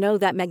 we all know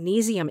that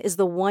magnesium is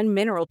the one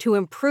mineral to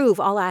improve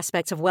all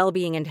aspects of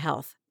well-being and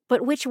health.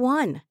 But which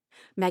one?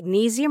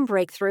 Magnesium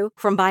Breakthrough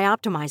from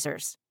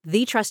Bioptimizers,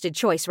 the trusted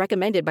choice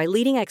recommended by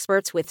leading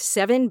experts with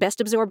 7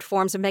 best-absorbed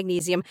forms of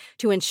magnesium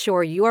to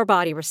ensure your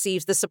body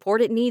receives the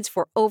support it needs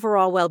for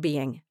overall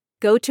well-being.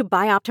 Go to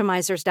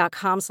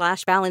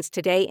bioptimizers.com/balance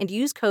today and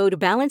use code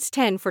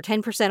BALANCE10 for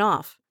 10%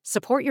 off.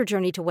 Support your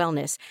journey to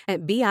wellness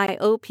at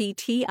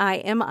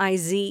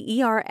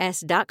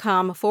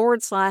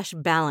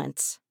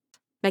bioptimizers.com/balance.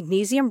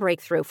 Magnesium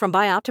Breakthrough from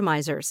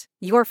Bioptimizers,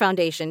 your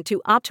foundation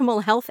to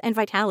optimal health and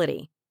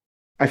vitality.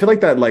 I feel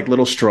like that like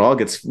little straw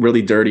gets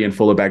really dirty and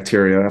full of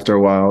bacteria after a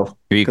while.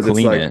 You Because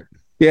clean like, it.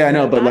 Yeah, I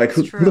know, but like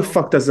That's who the true.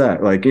 fuck does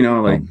that? Like,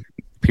 like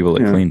People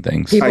that Yeah. clean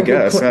things. People I who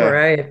guess,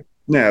 right.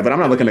 yeah, but I'm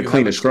not looking to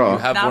clean a straw. You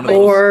have Not one of many.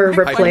 those Or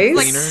pipe replace?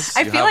 cleaners?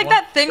 I You feel have like one?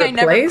 that thing I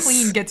never Replace?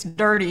 clean gets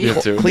dirty.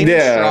 Me too. Cleaning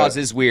Yeah. straws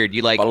is weird.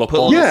 You like Bottle put a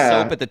pulp. little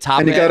Yeah. soap at the top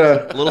And you end,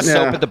 gotta- a little yeah.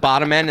 soap at the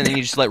bottom end, and then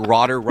you just let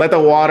water run. Let the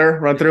water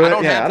run through I it.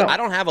 don't Yeah, have I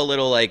don't have a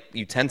little like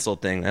utensil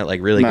thing that like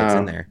really gets No.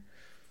 in there.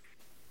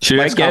 Should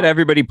I get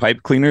everybody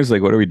pipe cleaners?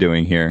 Like, what are we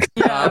doing here?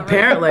 Yeah, right.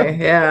 Apparently,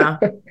 yeah.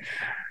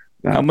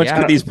 How much Yeah.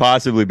 could these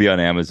possibly be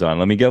on Amazon?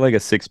 Let me get like a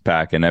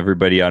 6-pack, and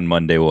everybody on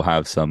Monday will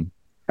have some.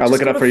 I'll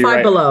look it up for you. Five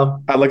Right? Below.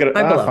 I'll look it up.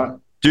 Five Below. fine.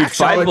 Dude,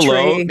 Actual Five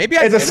Below. tree. Maybe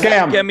It's a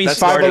scam. Get me That's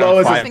started Five Below on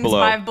is a- Five Nothing's Below.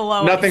 5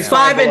 below. Nothing's anymore.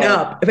 5 and Below.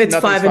 up. If it's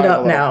Nothing's 5 and Five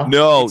up Below. now.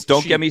 No, It's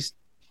don't cheap. get me.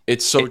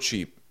 It's so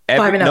cheap.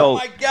 Five and up. no, Oh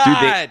my dude,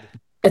 god,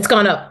 It's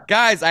gone up.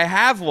 guys, I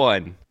have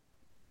one.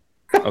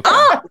 okay.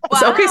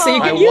 So, okay, so you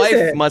My can use wife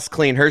it. must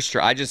clean her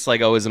straw. I just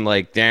like always am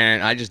like,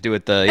 damn. I just do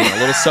it the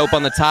little soap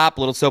on the top,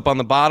 little soap on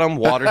the bottom,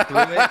 water through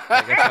it. Like,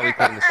 that's how we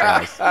clean the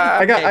straws.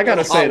 I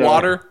gotta say Hot though,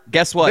 water.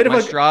 Guess what? Bit of My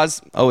a-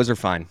 straws always are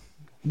fine.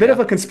 bit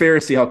of a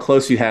conspiracy how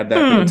close you had that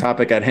to the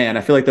topic at hand.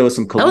 I feel like there was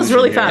some collusion. was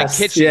really here. fast.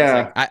 Kitchen.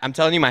 Yeah. I'm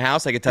telling you, my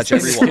house, I could touch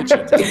every wall.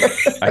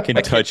 I can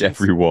touch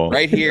every wall.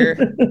 Right here,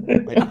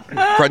 my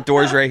front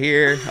door's right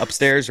here,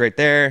 upstairs right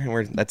there,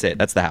 and that's it.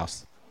 That's the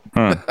house.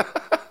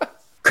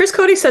 Chris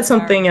Cody said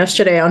something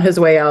yesterday on his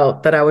way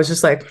out that I was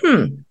just like,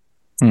 And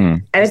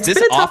it's this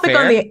been a topic off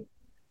on air? the.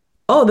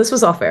 Oh, this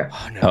was off air.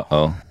 Uh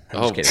oh.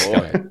 Oh, kidding.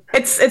 boy.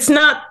 It's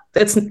not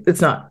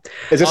It's not.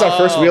 Is this our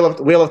first wheel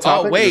of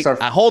topics? Oh wait,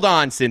 hold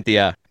on,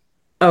 Cynthia.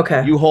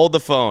 Okay. You hold the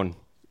phone.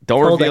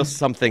 Don't reveal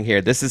something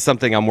here. This is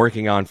something I'm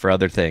working on for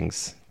other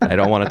things. I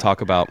don't want to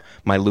talk about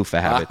my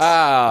loofah habits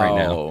right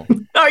now.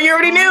 Oh, you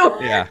already knew?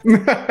 Yeah. You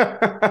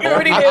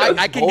already knew.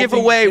 I can give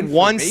away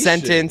one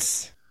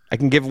sentence.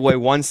 And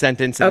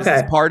this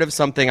is part of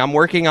something I'm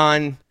working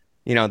on,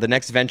 the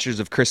next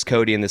ventures of Chris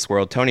Cody in this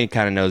world. Tony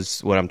kind of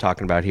knows what I'm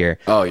talking about here.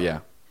 Oh,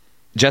 yeah.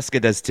 Jessica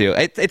does too.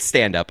 It's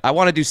stand-up. I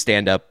want to do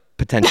stand-up.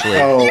 Potentially.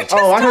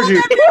 I heard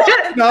you.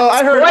 No,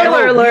 I heard.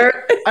 Spoiler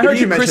alert. I heard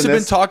you mention Chris have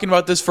been talking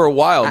about this for a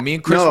while. Me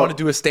and Chris want to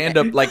do a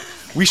stand-up. Like,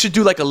 we should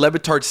do like a Le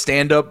Batard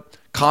stand-up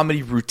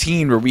comedy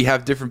routine where we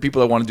have different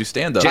people that want to do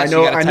stand-up. Jess, you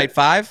got a type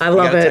 5? I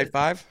love it. Type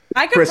 5?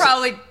 I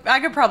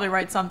could probably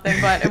write something,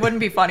 but it wouldn't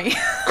be funny.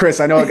 Chris,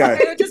 I know a guy.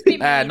 It would just be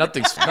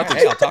nothing's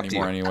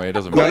anymore anyway. It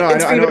doesn't matter.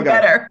 No, I know a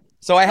guy. Better.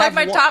 So I have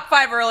my top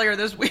 5 earlier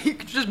this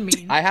week. Just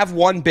mean. I have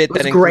one bit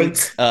that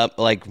includes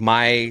like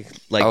my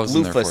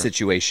loofah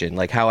situation,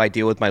 like how I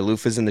deal with my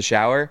loofahs in the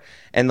shower.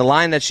 And the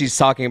line that she's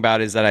talking about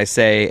is that I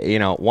say,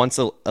 once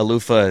a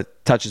loofah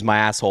touches my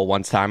asshole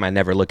one time, I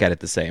never look at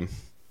it the same.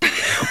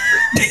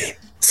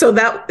 So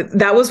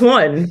that was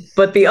one,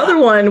 but the other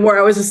one where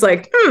I was just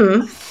like,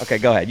 Okay,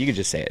 go ahead. You can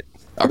just say it.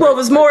 Well, it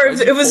was more.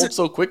 It was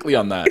so quickly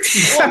on that.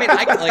 Well, I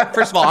mean,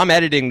 first of all, I'm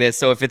editing this,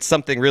 so if it's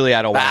something really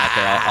I don't want,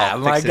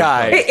 I'll fix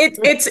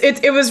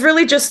it. It was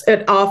really just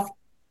an off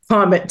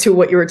comment to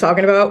what you were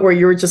talking about, where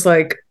you were just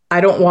like,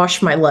 I don't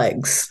wash my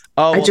legs.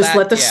 I just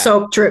let the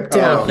soap drip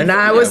down, and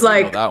I was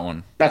like, that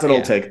one. That's an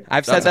old take.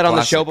 I've said that on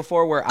the show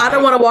before, where I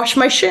don't want to wash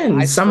my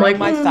shins. I'm like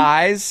my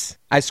thighs.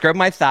 I scrub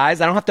my thighs.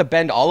 I don't have to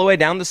bend all the way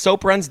down. The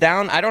soap runs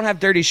down. I don't have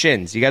dirty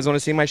shins. You guys want to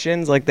see my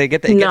shins? Like it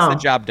gets the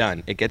job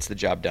done. It gets the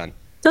job done.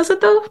 Does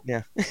it though?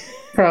 Yeah.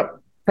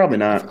 Probably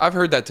not. I've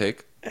heard that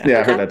take.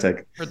 Yeah, I heard that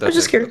take. I'm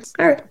just curious.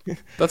 All right.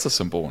 That's a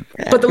simple one.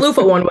 But the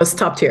loofah one was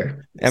top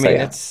tier.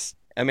 It's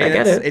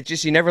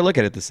just you never look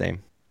at it the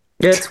same.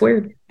 Yeah, it's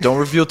weird. Don't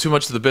reveal too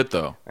much of the bit,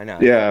 though. I know.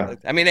 Yeah.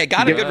 I mean, it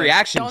got a good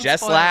reaction. Don't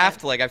Jess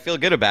laughed. Like, I feel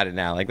good about it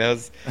now. Like, that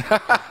was...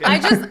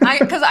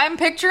 Because I'm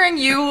picturing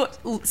you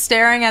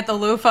staring at the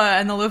loofah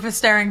and the loofah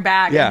staring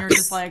back, and you're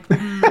just like,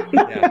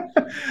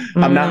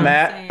 I'm not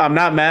mad. I'm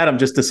not mad. I'm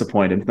just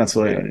disappointed. That's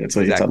what you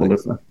tell the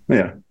loofah.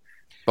 Yeah.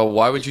 But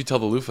why would you tell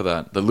the loofah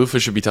that? The loofah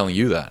should be telling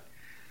you that.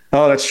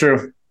 Oh, that's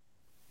true.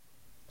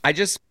 We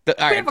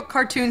have a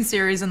cartoon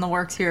series in the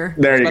works here.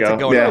 There you go.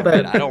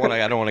 I don't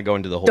want to go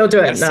into the whole. Don't do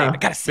it. No.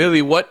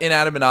 Billy, what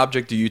inanimate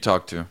object do you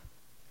talk to?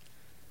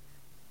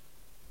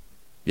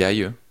 Yeah,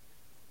 you.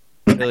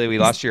 Billy, we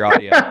lost your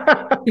audio.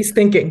 He's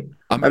thinking.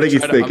 I think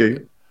he's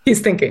thinking. He's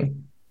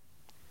thinking.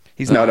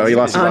 No, he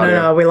lost his audio.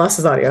 No, we lost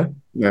his audio.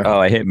 Yeah. Oh,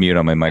 I hit mute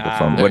on my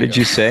microphone. What did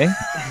you say?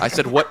 I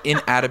said, what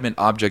inanimate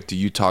object do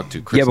you talk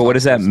to? Chris, yeah, but what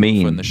does that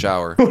mean? In the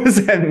shower. What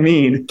does that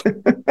mean?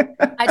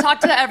 I talk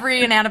to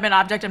every inanimate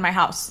object in my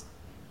house.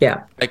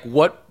 Yeah. Like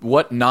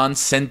what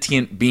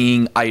non-sentient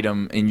being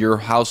item in your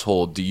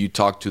household do you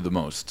talk to the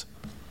most?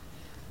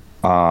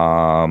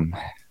 The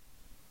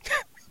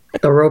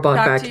robot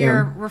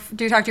vacuum.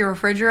 Do you talk to your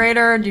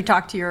refrigerator? Do you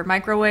talk to your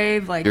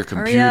microwave? Like your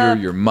computer,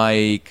 your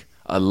mic,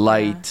 a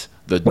light,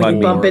 the door. When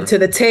you bump into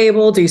the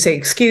table, do you say,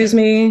 excuse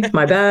me,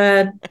 my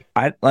bad?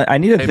 I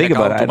need to think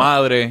about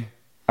it.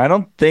 I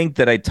don't think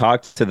that I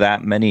talk to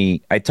that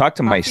many. I talk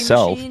to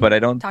myself, but I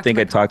don't think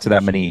I talk to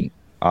that many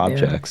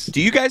objects.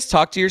 Do you guys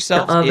talk to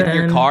yourselves in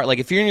your car? Like,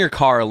 if you're in your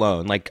car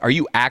alone, like, are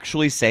you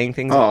actually saying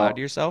things out loud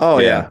to yourself? Oh,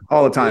 yeah.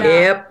 All the time.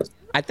 Yep.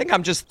 I think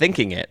I'm just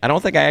thinking it. I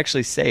don't think I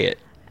actually say it.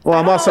 Well,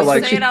 I'm also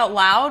like... say it out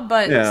loud,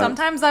 but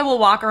sometimes I will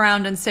walk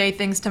around and say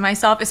things to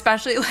myself,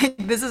 especially, like,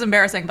 this is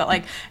embarrassing, but,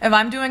 like, if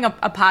I'm doing a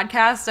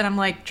podcast and I'm,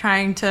 like,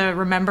 trying to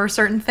remember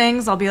certain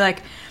things, I'll be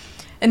like...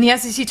 In the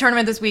SEC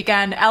tournament this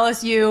weekend,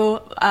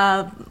 LSU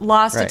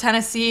lost to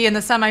Tennessee in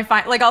the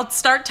semifinal. Like, I'll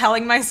start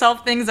telling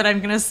myself things that I'm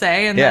going to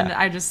say, and then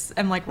I just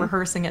am, like,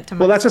 rehearsing it to myself.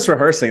 Well, that's just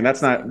rehearsing.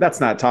 That's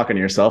not talking to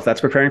yourself.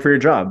 That's preparing for your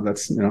job.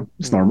 That's,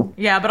 it's normal.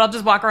 Yeah, but I'll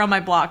just walk around my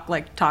block,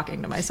 like,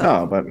 talking to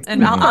myself. Oh, but...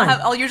 And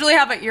I'll usually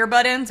have an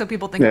earbud in so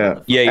people think...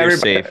 you're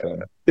safe.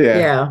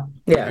 Yeah.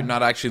 You're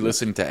not actually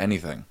listening to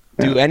anything.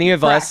 Do any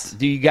of us?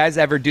 Do you guys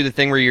ever do the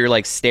thing where you're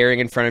like staring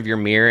in front of your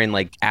mirror and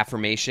like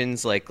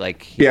affirmations,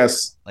 like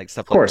yes, like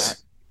stuff of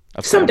course.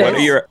 Like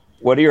that?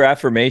 What are your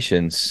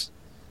affirmations?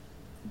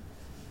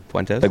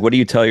 Fuentes? Like, what do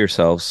you tell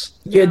yourselves?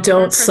 You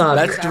don't suck.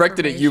 That's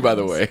directed at you, by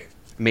the way.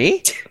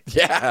 Me?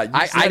 Yeah.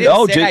 I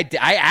didn't say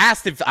I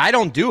asked if I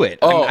don't do it.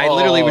 I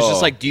literally was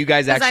just like, do you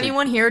guys Does actually...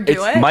 anyone here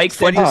do it? Mike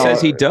Fuentes says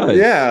he does.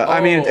 Yeah,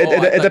 I mean,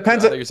 it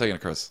depends. You're saying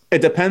it, Chris.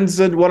 It depends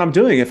on what I'm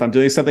doing. If I'm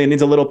doing something that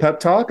needs a little pep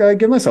talk, I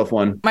give myself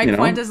one. Mike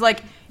Fuentes is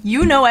like,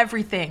 you know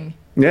everything.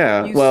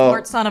 Yeah, you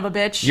smart son of a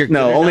bitch. You're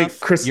only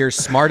Chris. You're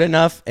smart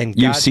enough, and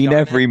you've seen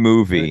every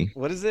movie.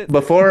 What is it?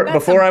 Before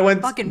I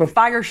went fucking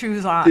fire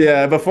shoes on.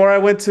 Yeah, before I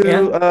went to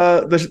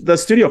the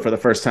studio for the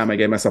first time, I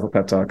gave myself a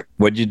pep talk.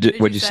 What'd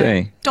you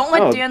say? Don't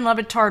let Dan Le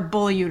Batard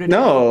bully you today.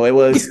 No, it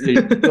was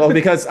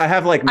because I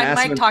have like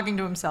massive. Mike talking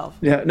to himself.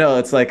 Yeah, no,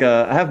 it's like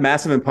I have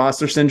massive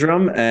imposter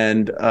syndrome,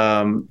 and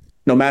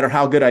no matter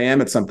how good I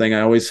am at something,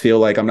 I always feel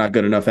like I'm not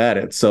good enough at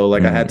it. So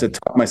like I had to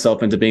talk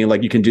myself into being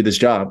like, you can do this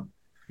job,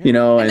 you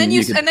know. And then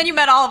you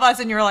met all of us,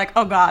 and you were like,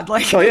 oh God,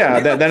 like. Oh yeah,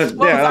 then it's,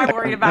 what was I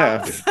worried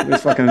about? Yeah,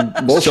 it's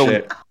fucking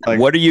bullshit. So, like,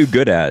 what are you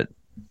good at?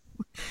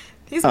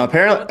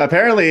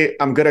 Apparently,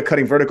 I'm good at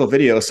cutting vertical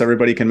videos, so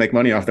everybody can make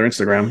money off their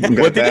Instagram. I'm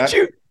good at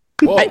that.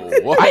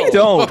 I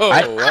don't.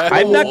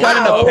 I've not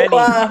gotten a penny.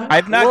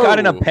 I've not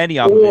gotten a penny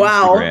off of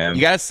Instagram.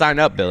 You gotta sign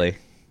up, Billy.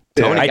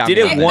 Tony, I did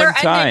it one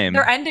time.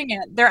 They're ending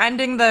it. They're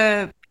ending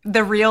the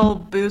real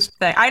boost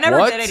thing. I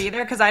never did it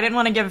either because I didn't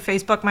want to give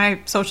Facebook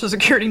my social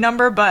security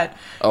number, but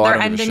they're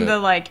ending the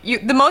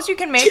the most you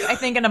can make, I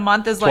think, in a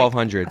month is like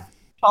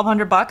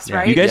 $1,200,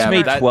 right? You guys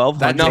made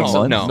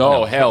 $1,200?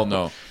 No, hell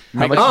no.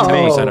 How much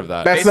is 20% of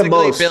that? That's the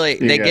most. Billy,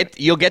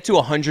 you'll get to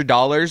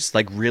 $100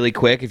 like really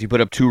quick if you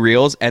put up 2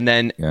 reels, and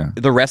then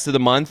the rest of the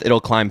month it'll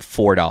climb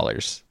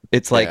 $4.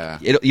 It's like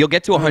you'll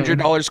get to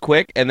 $100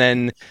 quick, and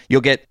then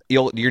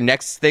your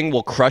next thing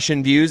will crush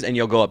in views, and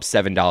you'll go up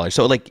 $7.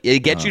 So like it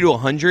gets you to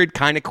 100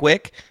 kind of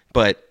quick,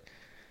 but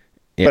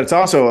it's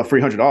also a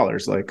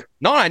 $300. Like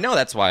no, I know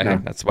that's why.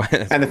 And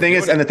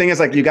the thing is,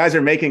 like you guys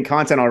are making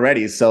content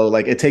already, so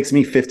like it takes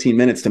me 15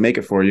 minutes to make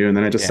it for you, and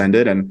then I just send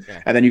it, and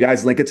then you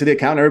guys link it to the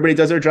account, and everybody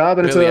does their job,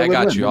 and Billy, I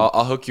got you.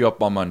 I'll hook you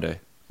up on Monday.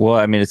 Well,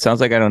 I mean, it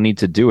sounds like I don't need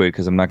to do it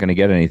because I'm not going to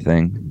get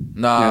anything.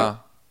 Nah,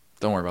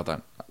 don't worry about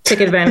that. Take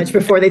advantage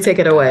before they take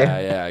it away.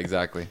 Yeah,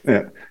 exactly.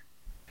 Yeah,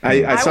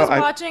 I was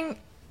watching.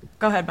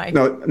 Go ahead, Mike.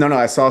 No.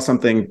 I saw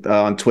something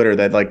on Twitter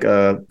that like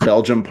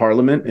Belgium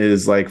Parliament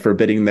is like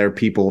forbidding their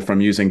people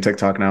from using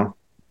TikTok now.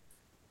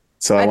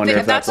 So I wonder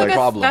if that's like a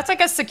problem. That's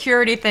like a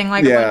security thing.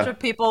 Like a bunch of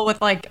people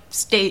with like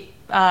state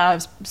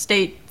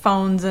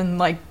phones and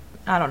like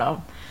I don't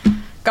know,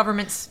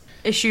 government's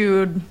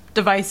issued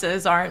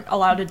devices aren't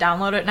allowed to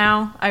download it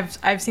now.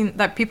 I've seen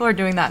that people are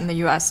doing that in the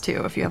U.S.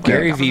 too. If you have like,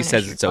 Gary Vee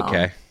says it's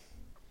okay.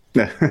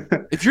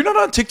 If you're not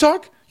on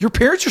TikTok, your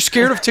parents are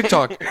scared of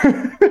TikTok.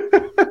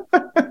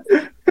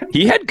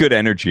 He had good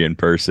energy in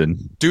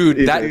person.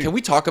 Dude, can we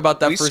talk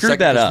about that for a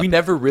second? Because we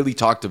never really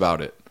talked about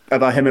it.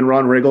 About him and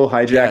Ron Riggle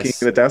hijacking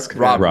the desk?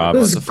 Rob.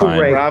 This is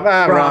great.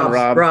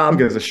 Rob. Who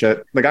gives a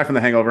shit? The guy from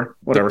The Hangover.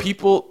 Whatever.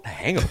 The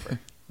Hangover.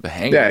 The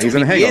Hangover. Yeah, he's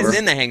in The Hangover. He is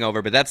in The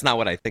Hangover, but that's not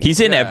what I think. He's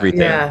in everything.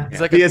 Yeah.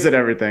 He is in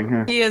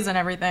everything. He is in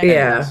everything.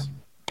 Yeah.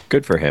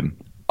 Good for him.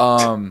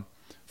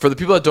 For the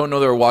people that don't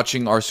know, that were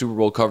watching our Super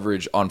Bowl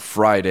coverage on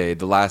Friday,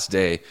 the last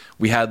day,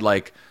 we had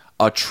like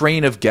a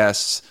train of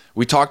guests.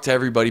 We talked to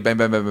everybody, bam,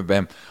 bam, bam, bam,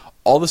 bam.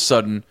 All of a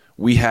sudden,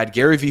 we had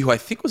Gary Vee, who I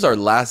think was our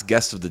last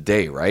guest of the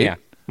day, right? Yeah,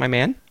 my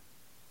man.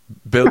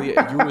 Billy,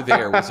 you were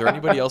there. Was there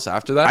anybody else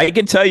after that? I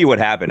can tell you what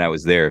happened. I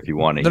was there if you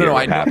want to hear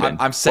what happened.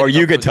 I'm or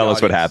you could tell us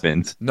what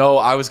happened. No,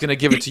 I was going to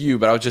give it to you,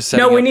 but I was just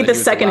saying. No, we need the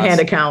second-hand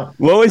account.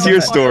 What was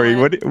your story?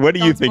 What do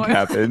you think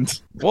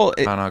happened? Well,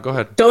 no, go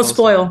ahead. Don't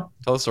spoil.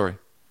 Tell the story.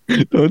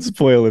 Don't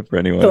spoil it for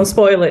anyone. Don't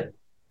spoil it.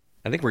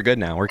 I think we're good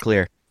now. We're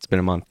clear. It's been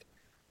a month.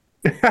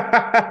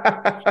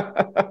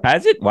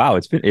 Has it? Wow,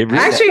 it really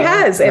actually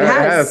has. It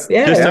has.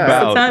 Yeah, just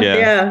about.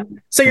 Yeah.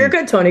 So you're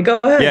good, Tony. Go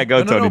ahead. Yeah,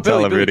 go, Tony.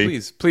 Tell everybody.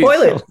 Please.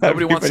 Spoil it.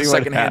 Nobody wants a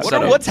second-hand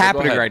setup. What's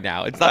happening right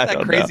now? It's not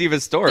that crazy of a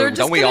story. They're just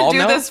don't we all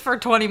know? Do this for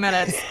 20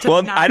 minutes.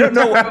 Well, I don't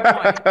know.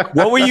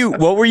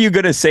 What were you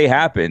gonna say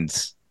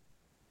happens?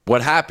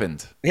 What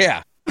happened?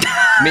 Yeah.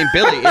 I mean,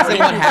 Billy, isn't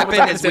what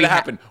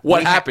happened?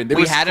 What happened? It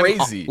was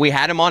crazy. We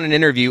had him on an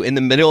interview. In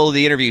the middle of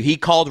the interview, he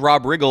called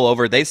Rob Riggle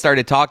over. They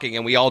started talking,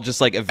 and we all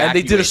just like evacuated. And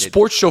they did a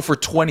sports show for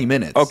 20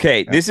 minutes.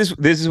 Okay, this is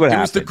what happened. It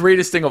was the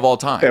greatest thing of all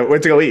time. Yeah,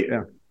 went to go eat.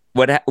 Yeah.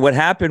 What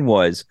happened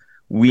was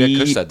we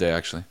had Kush that day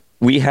actually.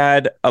 We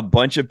had a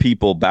bunch of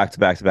people back to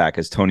back to back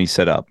as Tony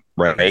set up.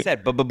 Right. I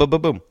said boom, boom, boom,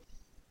 boom, boom.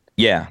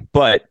 Yeah,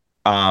 but.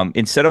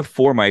 Instead of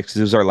 4 mics, because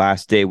it was our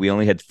last day, we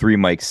only had 3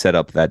 mics set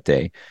up that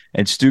day.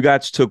 And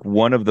Stugotz took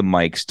one of the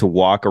mics to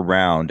walk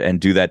around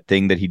and do that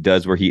thing that he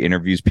does where he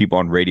interviews people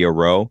on Radio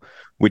Row,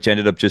 which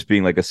ended up just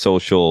being like a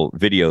social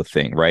video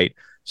thing, right?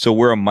 So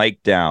we're a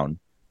mic down.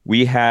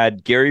 We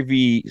had Gary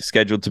Vee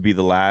scheduled to be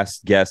the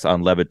last guest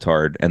on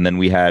Levitard, and then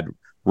we had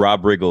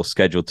Rob Riggle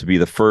scheduled to be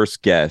the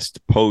first guest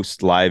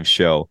post live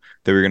show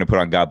that we were going to put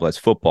on God Bless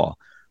Football.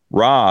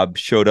 Rob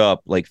showed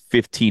up like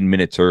 15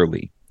 minutes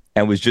early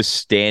and was just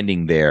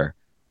standing there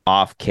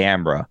off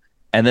camera.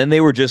 And then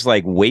they were just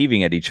like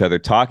waving at each other,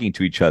 talking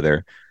to each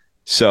other.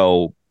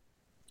 So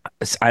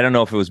I don't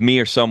know if it was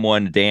me or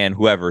someone, Dan,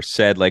 whoever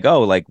said like,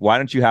 oh, like, why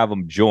don't you have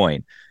them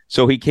join?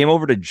 So he came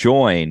over to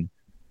join,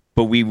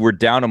 but we were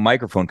down a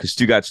microphone because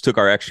Stugotz took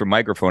our extra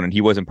microphone and he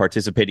wasn't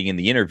participating in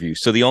the interview.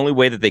 So the only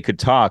way that they could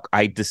talk,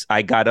 I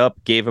got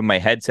up, gave him my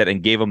headset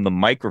and gave him the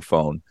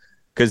microphone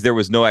because there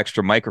was no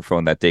extra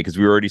microphone that day because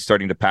we were already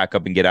starting to pack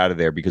up and get out of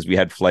there because we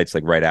had flights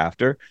like right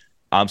after.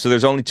 So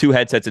there's only 2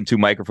 headsets and 2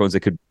 microphones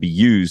that could be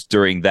used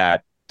during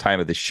that time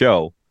of the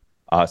show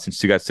since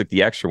Stugotz took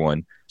the extra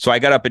one. So I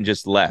got up and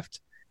just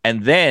left.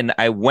 And then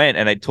I went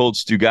and I told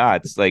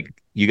Stugotz, like,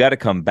 you got to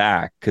come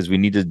back because we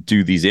need to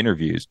do these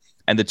interviews.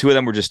 And the 2 of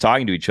them were just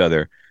talking to each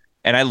other.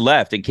 And I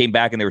left and came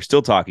back and they were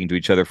still talking to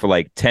each other for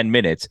like 10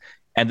 minutes.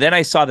 And then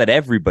I saw that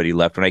everybody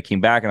left when I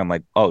came back, and I'm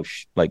like, oh,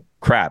 like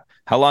crap.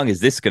 How long is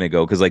this going to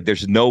go? Because like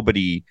there's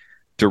nobody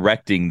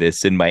directing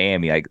this in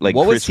Miami. Like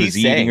what Chris was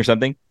he eating saying or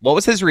something. What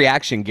was his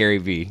reaction, Gary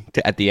V,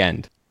 at the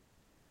end?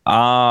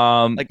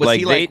 Like was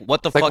he like,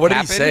 what the fuck what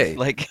happened? Did he say?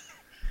 Like,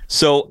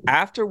 so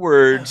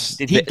afterwards,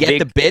 did he get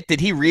the bit? Did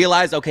he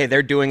realize, okay,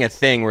 they're doing a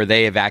thing where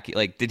they evacuate?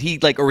 Like, did he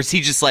like, or was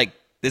he just like,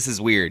 this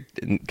is weird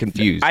and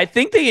confused? I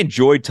think they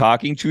enjoyed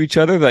talking to each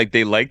other. Like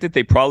they liked it.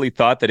 They probably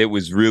thought that it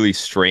was really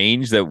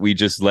strange that we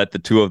just let the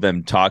two of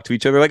them talk to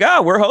each other. Like,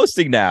 we're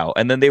hosting now.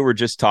 And then they were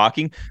just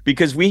talking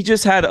because we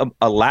just had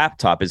a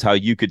laptop is how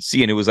you could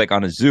see. And it was like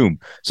on a Zoom.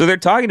 So they're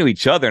talking to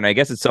each other. And I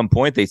guess at some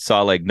point they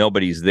saw like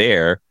nobody's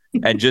there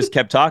and just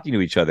kept talking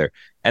to each other.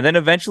 And then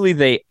eventually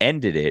they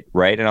ended it.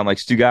 Right. And I'm like,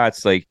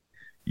 Stugotz, like,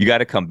 you got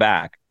to come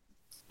back.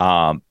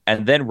 And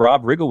then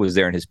Rob Riggle was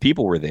there and his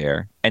people were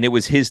there, and it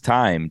was his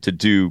time to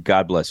do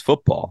God Bless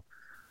Football.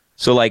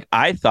 So like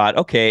I thought,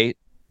 okay,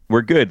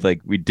 we're good.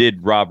 Like we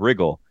did Rob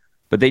Riggle,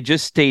 but they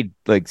just stayed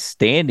like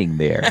standing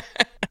there.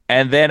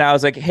 And then I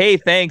was like, hey,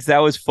 thanks. That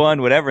was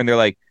fun, whatever. And they're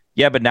like,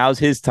 yeah, but now's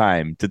his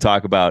time to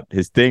talk about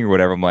his thing or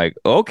whatever. I'm like,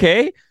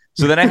 okay.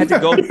 So then I had to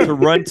go to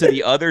run to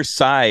the other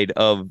side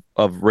of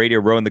Radio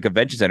Row in the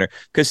convention center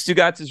because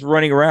Stugotz is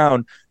running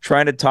around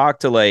trying to talk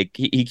to like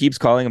he keeps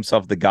calling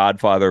himself the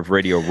godfather of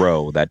Radio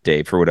Row that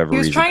day for whatever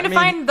reason. He was trying to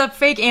find the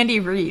fake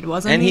Andy Reid,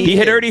 wasn't he? He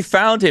had already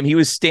found him. He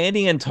was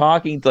standing and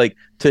talking like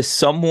to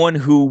someone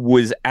who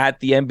was at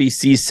the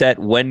NBC set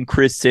when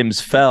Chris Sims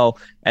fell.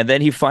 And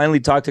then he finally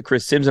talked to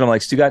Chris Sims, and I'm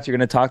like, Stugotz, you're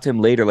going to talk to him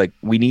later. Like,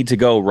 we need to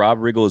go. Rob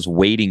Riggle is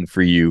waiting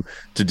for you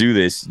to do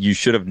this. You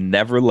should have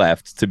never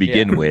left to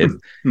begin with.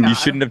 You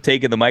shouldn't have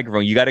taken the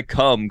microphone. You got to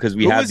come because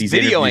we have these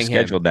interviews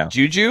scheduled now.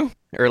 Juju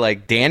or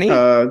like Danny?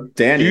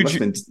 Danny.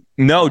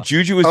 No,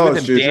 Juju was with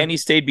him. Juju. Danny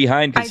stayed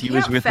behind because he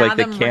was with like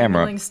the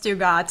camera.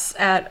 Stugotz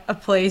at a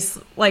place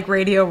like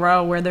Radio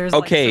Row where there's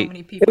like so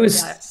many people. It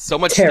was so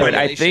much stimulation.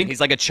 I think he's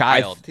like a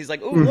child. He's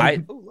like, ooh,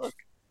 look.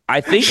 I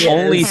think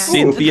only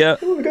Cynthia.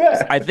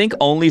 I think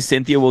only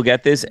Cynthia will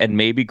get this, and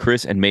maybe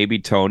Chris, and maybe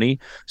Tony.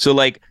 So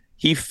like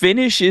he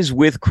finishes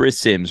with Chris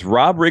Sims.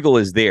 Rob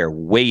Riggle is there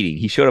waiting.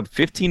 He showed up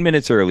 15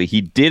 minutes early.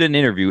 He did an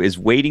interview. Is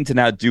waiting to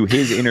now do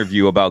his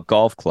interview about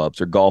golf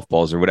clubs or golf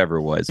balls or whatever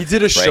it was. He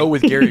did a show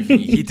with Gary Vee.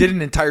 He did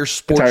an entire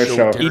sports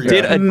show. He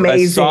did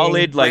a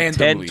solid like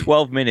randomly 10,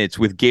 12 minutes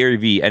with Gary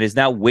Vee, and is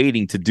now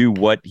waiting to do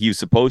what he was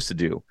supposed to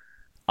do.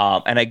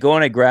 And I go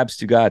and I grab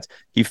Stugotz.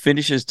 He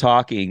finishes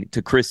talking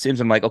to Chris Sims.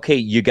 I'm like, okay,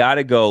 you got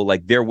to go.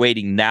 Like, they're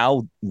waiting.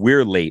 Now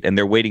we're late, and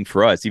they're waiting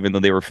for us, even though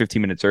they were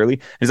 15 minutes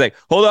early. He's like,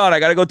 hold on, I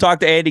got to go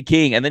talk to Andy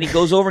King. And then he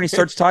goes over and he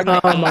starts talking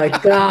oh, my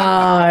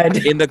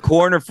God. In the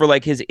corner for,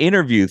 like, his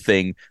interview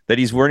thing that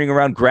he's running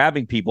around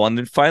grabbing people. And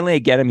then finally I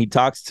get him. He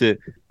talks to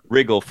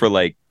Riggle for,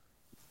 like,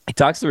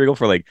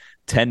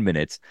 10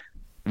 minutes.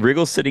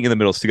 Riggle's sitting in the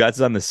middle. Stugotz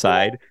is on the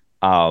side.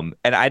 And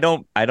I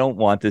don't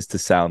want this to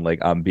sound like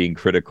I'm being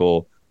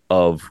critical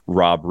of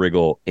Rob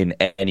Riggle in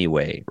any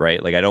way,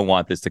 right? Like I don't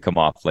want this to come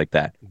off like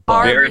that.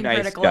 Very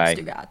nice guy.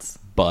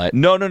 But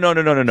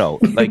no.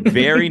 Like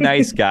very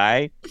nice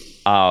guy.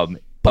 Of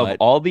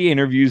all the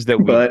interviews that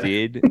we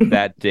did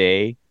that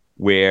day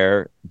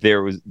where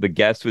the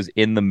guest was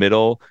in the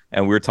middle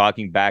and we were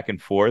talking back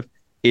and forth,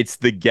 it's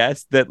the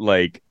guest that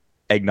like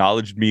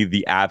acknowledged me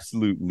the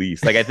absolute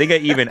least. Like I think I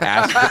even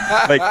asked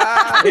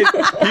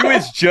he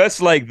was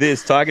just like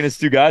this talking to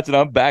Stugotz, and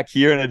I'm back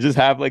here and I just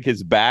have like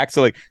his back. So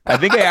like I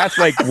think I asked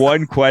like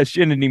one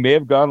question and he may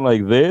have gone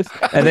like this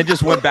and then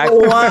just went back to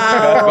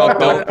about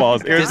golf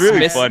balls. It was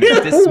really funny.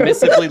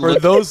 Dismissively for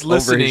those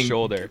listening, over his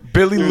shoulder.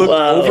 Billy looked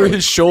over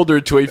his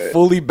shoulder to a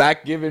fully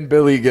back-given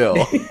Billy Gill.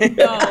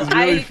 No,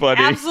 really funny.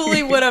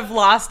 Absolutely would have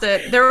lost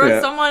it. There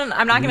was someone,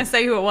 I'm not going to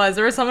say who it was.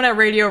 There was someone at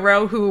Radio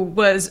Row who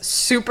was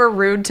super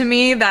rude to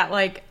me that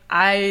like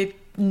I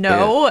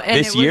know, and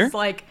this it was year?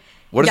 Like,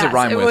 what does it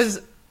rhyme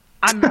with?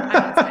 I'm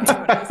not saying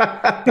who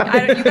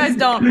it is. You guys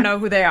don't know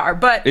who they are,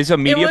 but it's a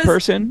media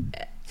person.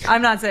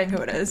 I'm not saying who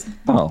it is.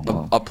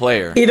 A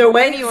player. Either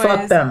way,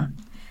 fuck them.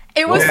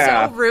 It was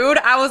so rude.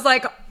 I was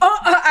like,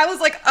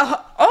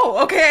 oh,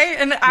 okay,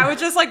 and I was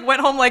just like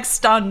went home like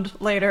stunned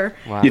later.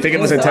 Wow. You think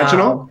it was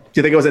intentional? Do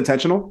you think it was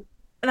intentional?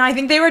 And I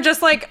think they were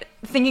just like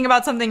thinking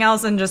about something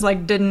else and just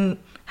like didn't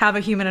have a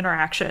human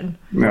interaction.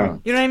 No.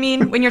 You know what I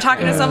mean? When you're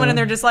talking to someone and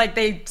they're just like,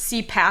 they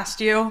see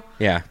past you.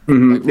 Yeah.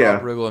 Mm-hmm.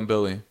 Like Rob Riggle and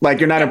Billy. Like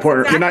you're not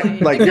important. Exactly. You're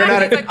not like you're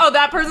not. It's like, oh,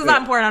 that person's not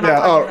important. I'm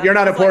not oh, you're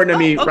not important like,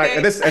 to me okay. right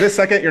at this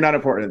second. You're not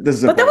important. This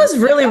is. But that was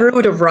really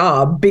rude of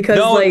Rob because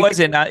no, like, it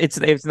wasn't.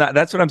 It's not.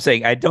 That's what I'm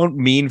saying. I don't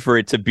mean for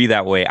it to be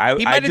that way.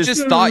 He might have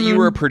just thought you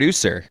were a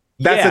producer.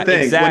 That's the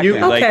thing. Exactly.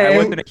 When like I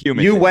wasn't a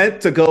human. You went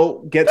to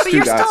go get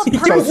Stugotz.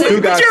 But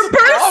you're a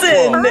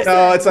person.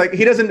 No, it's like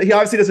he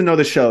obviously doesn't know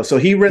the show. So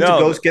he went to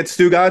go get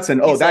Stugotz,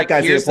 and that like,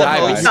 guy's the important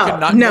guy. You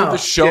cannot know the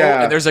show,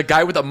 and there's a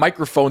guy with a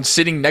microphone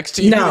sitting next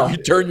to you. No. You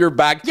turn your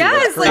back to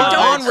yes, like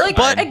don't like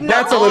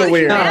that's a little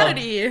weird.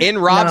 In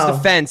Rob's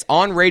defense,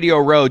 on Radio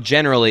Row,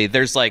 generally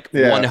there's like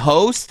one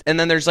host, and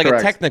then there's like a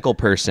technical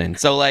person.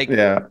 So like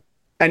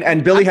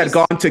And Billy had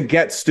gone to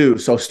get Stu,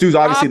 so Stu's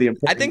obviously the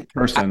important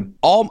person.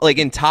 All like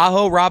in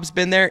Tahoe, Rob's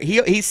been there.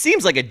 He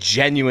seems like a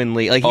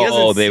genuinely like he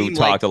doesn't. They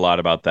talked a lot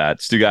about that.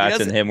 Stugotz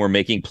and him were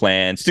making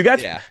plans.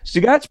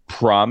 Stugotz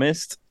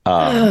promised.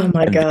 Oh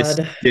my God! This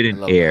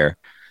didn't air.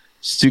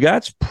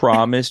 Stugotz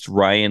promised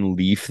Ryan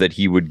Leaf that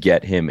he would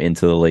get him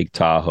into the Lake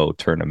Tahoe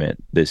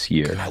tournament this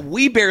year.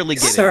 We barely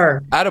get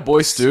it.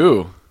 Attaboy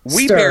Stu.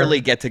 We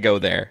barely get to go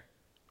there.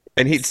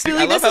 And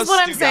Billy, this is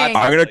what I'm saying.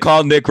 I'm gonna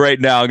call Nick right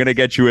now. I'm gonna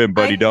get you in,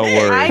 buddy. Don't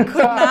worry. I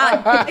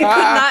could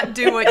not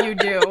do what you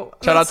do.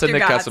 Shout out to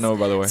Nick Casanova,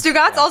 by the way.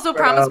 Stugotz also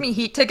promised me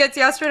Heat tickets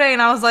yesterday,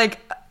 and I was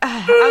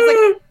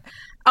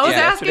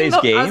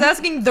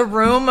asking the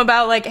room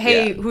about like,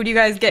 hey, who do you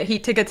guys get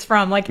Heat tickets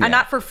from? Like,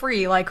 not for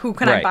free. Like, who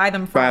can I buy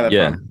them from?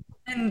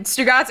 And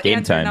Stugotz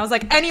answered, and I was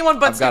like, anyone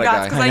but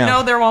Stugotz, because I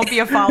know there won't be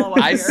a follow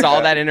up. I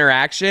saw that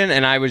interaction,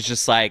 and I was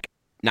just like,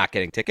 not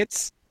getting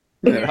tickets.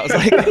 I was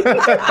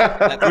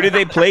like, who did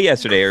they play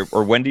yesterday,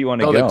 or when do you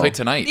want to go? They play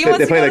tonight. They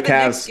play the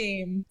Cavs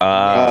game.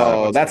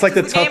 That's like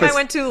the toughest game I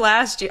went to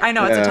last year. I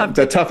know it's a tough.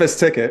 The toughest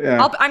ticket.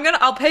 Yeah.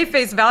 I'll pay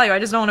face value. I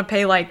just don't want to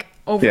pay like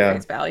over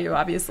face value.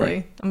 Obviously,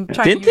 right. I'm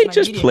trying. Didn't they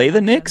just play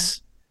the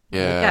Knicks?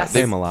 Yeah,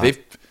 yes.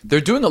 They're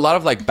doing a lot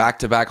of like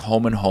back-to-back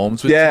home and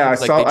homes with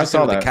teams. I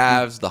saw that. The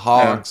Cavs, the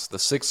Hawks, the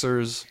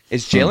Sixers.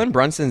 Is Jalen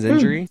Brunson's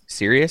injury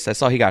serious? I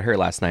saw he got hurt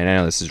last night. I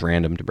know this is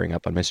random to bring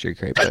up on Mystery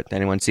Crate, but did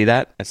anyone see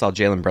that? I saw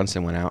Jalen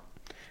Brunson went out.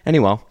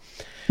 Anyway.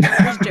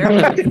 Where's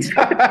Jeremy?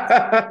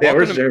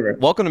 Where's Jeremy?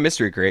 Welcome to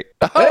Mystery Crate.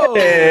 Oh,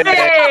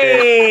 hey!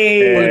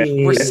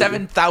 We're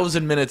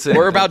 7,000 minutes in.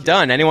 We're about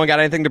done. Anyone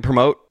got anything to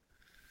promote?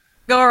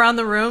 Go around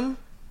the room.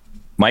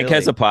 Mike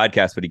has a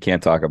podcast, but he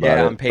can't talk about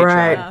it. On Patreon.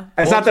 Right.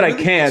 It's not that I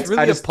can't. It's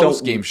really I just a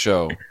post-game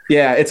show.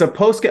 Yeah, it's a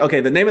post-game.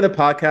 Okay, the name of the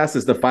podcast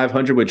is The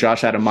 500 with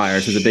Josh Adam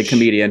Myers, who's a big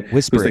comedian.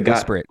 Whisper it.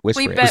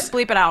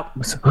 Bleep it out.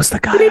 Who's the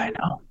guy I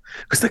know?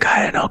 Who's the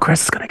guy I know?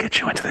 Chris is going to get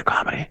you into the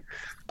comedy.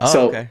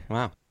 Oh, okay.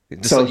 Wow.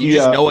 So you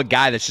just know a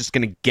guy that's just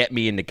going to get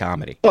me into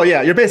comedy. Oh,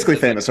 yeah. You're basically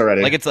famous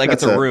already. Like it's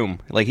a room.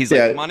 Like he's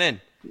like, come on in.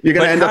 You're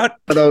going to end up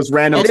with those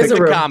random Welcome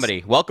to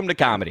comedy. Welcome to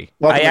comedy.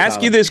 I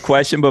asked you this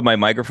question, but my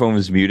microphone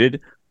was muted.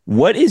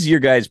 What is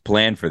your guys'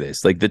 plan for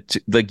this? Like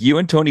you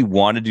and Tony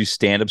want to do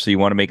stand up, so you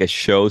want to make a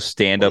show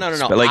stand up.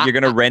 No. Like you're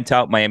gonna rent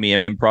out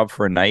Miami Improv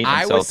for a night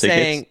and sell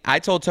tickets? I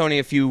told Tony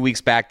a few weeks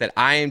back that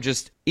I am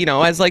just,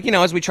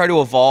 as we try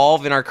to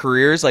evolve in our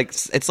careers, like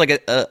it's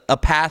like a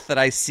path that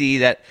I see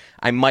that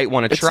I might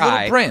want to try. It's a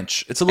little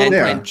branch. It's a little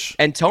branch.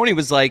 And Tony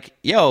was like,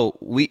 "Yo,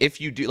 we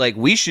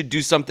should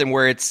do something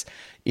where it's."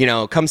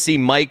 Come see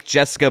Mike,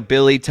 Jessica,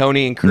 Billy,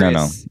 Tony, and Chris.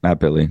 No, not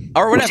Billy.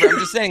 Or whatever. I'm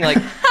just saying,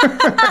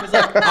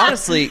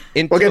 honestly,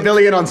 we'll get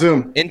Billy in on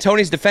Zoom. In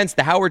Tony's defense,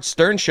 the Howard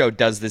Stern show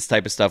does this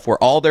type of stuff where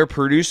all their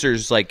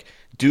producers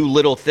do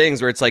little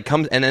things where it's like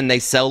come and then they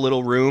sell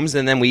little rooms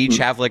and then we each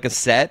have like a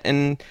set.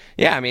 And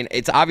yeah, I mean,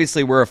 it's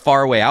obviously we're a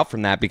far way out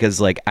from that because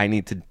I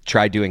need to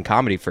try doing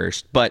comedy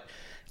first. But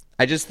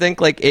I just think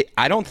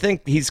I don't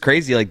think he's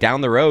crazy. Like down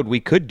the road, we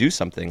could do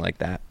something like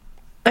that.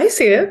 I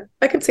see it.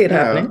 I can see it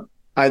happening.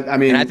 I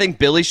mean, and I think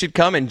Billy should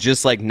come and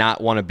just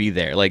not want to be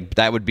there. Like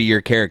that would be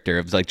your character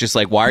of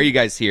why are you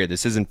guys here?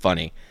 This isn't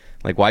funny.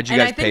 Like why'd you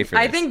guys pay for this?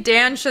 I think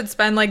Dan should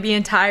spend the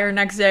entire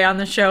next day on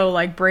the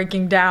show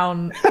breaking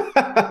down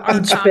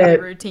our comedy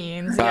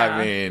routines. Yeah.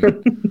 I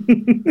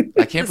mean,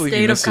 I can't believe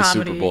you missed the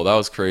Super Bowl. That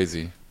was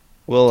crazy.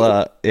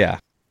 Well, yeah.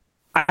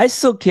 I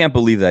still can't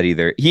believe that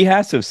either. He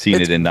has to have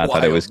seen it and not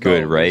thought it was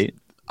good, right?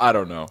 I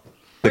don't know.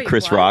 The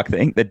Chris Rock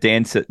thing that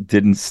Dan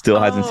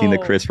hasn't seen the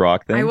Chris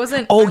Rock thing. I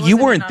wasn't. You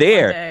weren't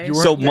there.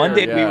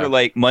 Monday. We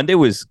were Monday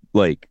was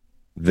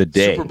the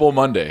day. Super Bowl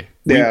Monday.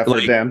 For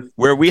Dan.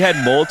 Where we had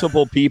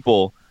multiple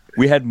people.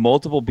 We had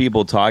multiple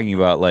people talking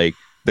about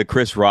the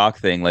Chris Rock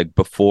thing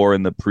before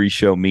in the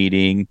pre-show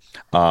meeting,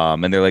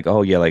 and they're like,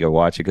 "Oh yeah, I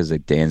watch it because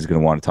Dan's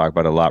gonna want to talk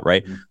about it a lot,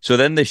 right?" So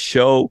then the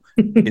show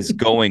is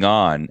going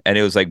on, and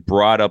it was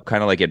brought up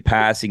kind of in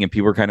passing, and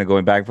people were kind of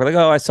going back and forth,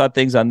 "Oh, I saw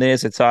things on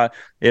this, I saw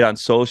it on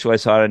social, I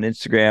saw it on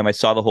Instagram, I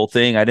saw the whole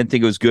thing. I didn't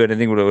think it was good. I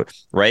think it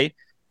was right."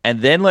 And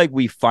then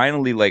we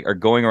finally are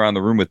going around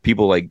the room with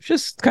people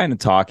just kind of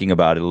talking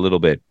about it a little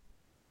bit,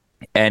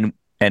 and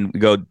we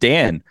go,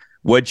 "Dan,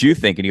 what'd you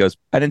think?" And he goes,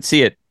 "I didn't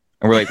see it."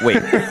 And we're like,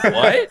 "Wait,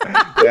 what?"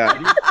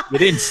 Yeah. You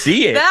didn't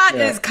see it. That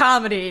is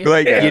comedy.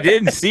 You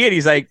didn't see it.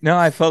 He's like, "No,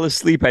 I fell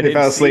asleep. I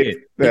didn't see it."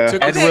 Yeah.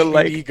 And we're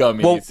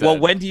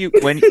when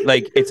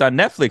it's on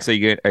Netflix, are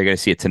you gonna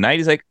see it tonight?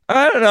 He's like,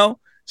 "I don't know."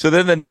 So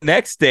then the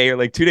next day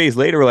or 2 days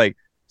later, we're like,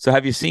 "So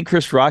have you seen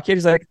Chris Rock yet?"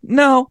 He's like,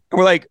 "No." And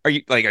we're like, "Are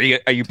you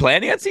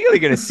planning on seeing it? Are you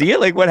gonna see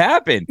it? What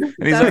happened?" And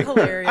he's like,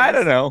 hilarious. "I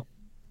don't know."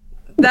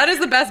 That is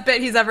the best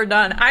bit he's ever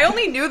done. I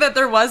only knew that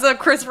there was a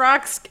Chris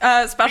Rock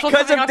special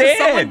because coming of out.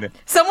 Dan.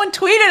 Someone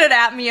tweeted it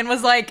at me and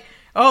was like,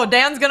 "Oh,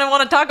 Dan's gonna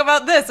want to talk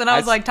about this," and I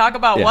was like, "Talk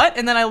about what?"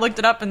 And then I looked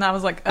it up, and I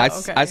was like, "Oh,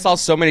 okay." I saw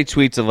so many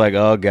tweets of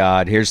 "Oh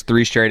God, here's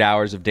 3 straight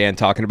hours of Dan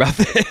talking about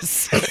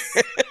this."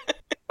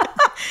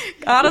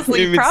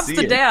 Honestly, props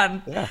to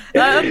Dan. Yeah.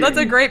 That's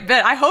a great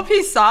bit. I hope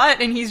he saw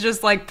it and he's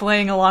just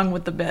playing along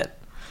with the bit.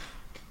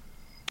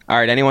 All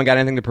right, anyone got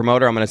anything to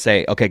promote, or I'm going to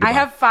say, okay, goodbye. I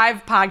have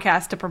 5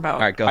 podcasts to promote. All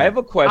right, go ahead. I have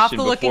a question Off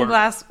the Looking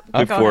Glass.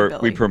 before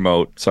we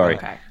promote. Sorry.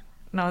 Okay.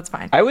 No, it's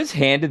fine. I was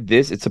handed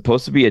this. It's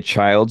supposed to be a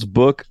child's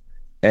book,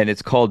 and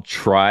it's called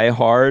Try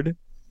Hard,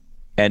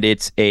 and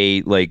it's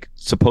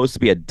supposed to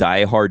be a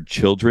die-hard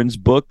children's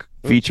book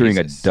featuring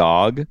a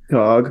dog.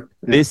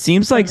 This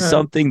seems like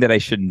something that I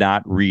should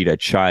not read a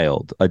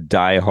child, a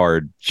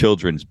die-hard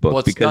children's book.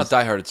 Well, it's not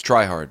Die Hard, it's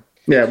Try Hard.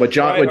 Yeah, with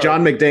John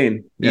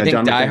McDane. You think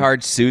John Die McDane.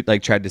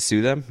 Hard tried to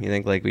sue them? You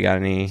think we got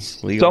any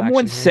legal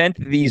Someone action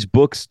sent these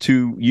books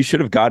to you.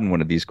 Should have gotten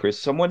one of these, Chris.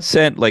 Someone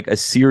sent a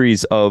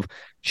series of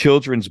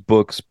children's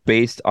books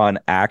based on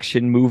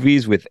action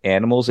movies with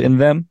animals in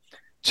them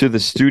to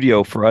the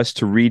studio for us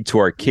to read to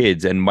our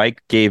kids, and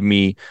Mike gave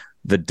me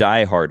the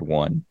Die Hard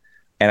one.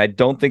 And I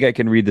don't think I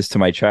can read this to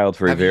my child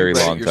for a very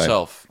long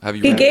time.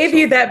 He gave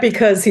you that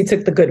because he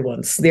took the good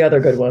ones, the other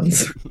good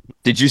ones.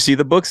 Did you see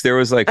the books? There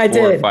was 4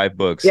 or 5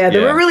 books. Yeah, they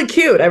were really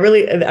cute.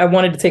 I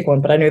wanted to take one,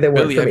 but I knew they weren't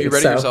Billy, for have me, you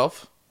read it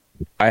yourself?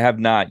 I have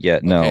not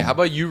yet. No. Okay, how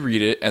about you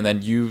read it and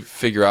then you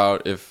figure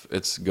out if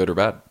it's good or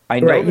bad? I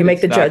know you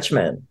make the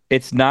judgment.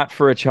 It's not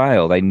for a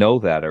child. I know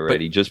that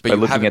already. Just by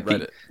looking at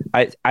read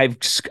it.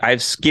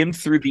 I've skimmed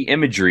through the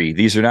imagery.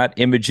 These are not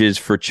images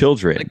for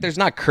children. there's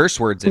not curse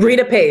words in Read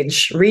a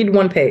page. Read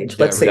one page.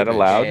 Let's see. Is that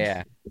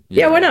allowed?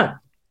 Yeah, why not?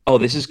 Oh,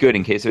 this is good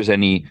in case there's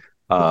any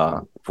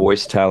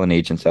voice talent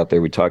agents out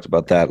there. We talked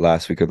about that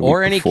last week or the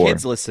week any before.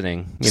 kids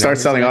listening. Start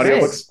selling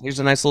audiobooks. Here's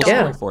a nice little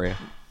story for you.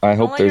 I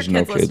hope there's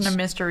no kids. Listen to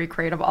Mystery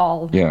Crate of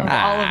all of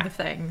the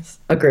things.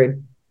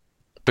 Agreed.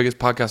 Biggest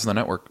podcast on the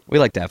network. We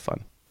like to have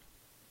fun.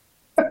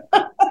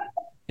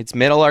 It's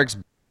Middle-Ark's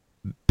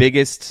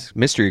biggest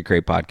Mystery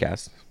Crate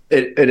podcast.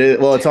 It is.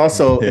 Well, it's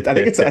also. I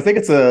think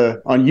it's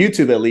on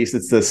YouTube at least.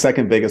 It's the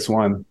second biggest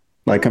one,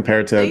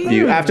 compared to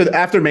you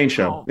after main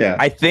show. Yeah,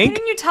 I think.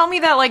 Didn't you tell me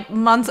that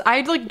months?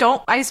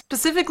 I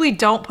specifically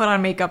don't put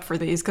on makeup for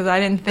these because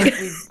I didn't think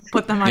we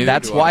put them on.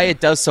 That's why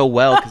it does so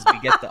well because we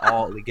get the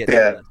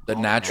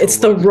natural. It's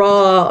the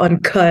raw,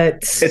 uncut.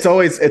 It's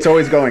always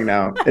going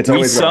now.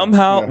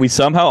 We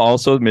somehow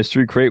also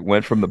Mystery Crate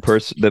went from the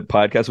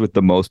podcast with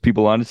the most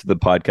people on it to the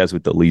podcast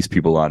with the least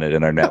people on it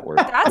in our network.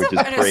 That's which is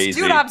an crazy.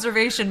 astute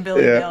observation,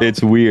 Billy. Yeah. Bill.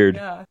 It's weird.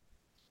 Yeah.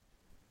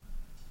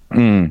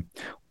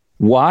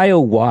 Why, oh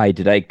why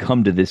did I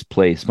come to this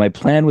place? My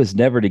plan was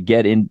never to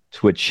get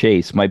into a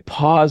chase. My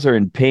paws are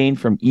in pain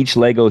from each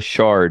Lego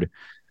shard.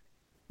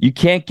 You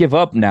can't give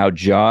up now,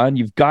 John.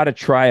 You've got to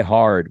try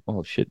hard.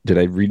 Oh shit! Did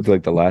I read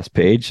the last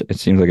page? It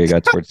seems like I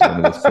got towards the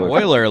end of this book.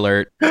 Spoiler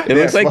alert! It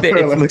looks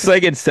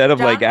like instead of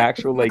John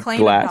actual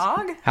glass.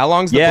 Dog? How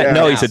long's the podcast?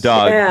 No, he's a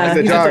dog. Yeah,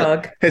 he's a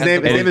dog. His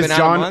name is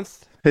John.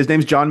 His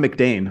name's John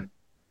McDane.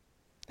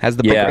 Has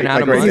the book been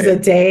out a month? He's a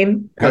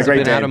Dane. Has it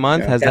been out a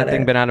month? Has that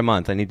thing been out a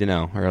month? I need to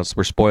know, or else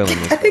we're spoiling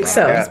this. I think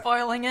so. We're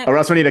spoiling it. Or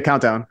else we need a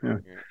countdown. Yeah.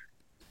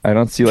 I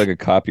don't see a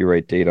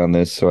copyright date on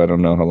this, so I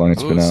don't know how long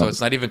it's been out. So it's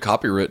not even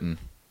copywritten.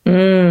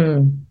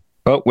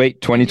 Oh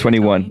wait,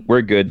 2021.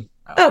 We're good.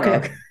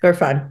 Okay, we're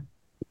fine.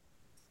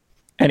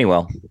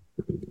 Anyway,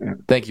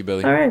 thank you,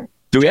 Billy. All right.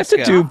 Do we have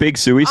to do Big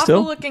Suey still?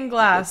 Off the Looking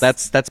Glass.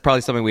 That's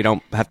probably something we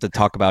don't have to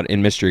talk about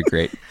in Mystery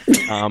Crate.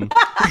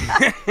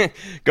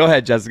 Go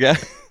ahead, Jessica.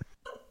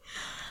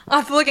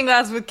 Off the Looking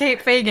Glass with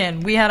Kate Fagan.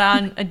 We had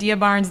on Adia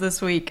Barnes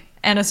this week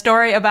and a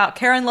story about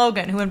Karen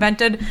Logan, who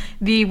invented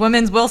the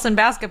women's Wilson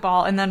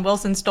basketball, and then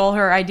Wilson stole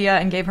her idea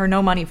and gave her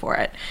no money for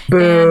it. And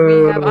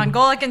we have on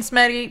Golic and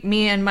Smetty,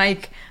 me and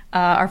Mike,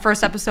 our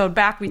first episode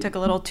back. We took a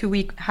little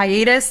 2-week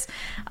hiatus.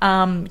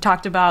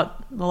 Talked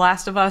about The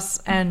Last of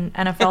Us and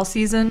NFL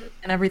season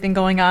and everything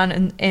going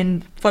on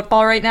in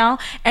football right now.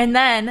 And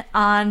then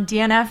on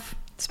DNF,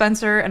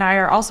 Spencer and I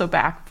are also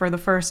back for the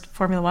first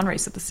Formula One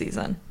race of the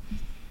season.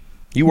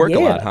 You work a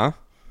lot, huh?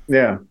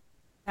 Yeah.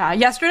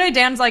 Yesterday,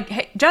 Dan's like,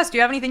 hey, Jess, do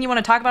you have anything you want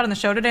to talk about in the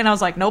show today? And I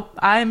was like, nope,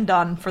 I'm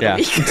done for the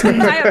week.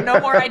 I have no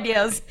more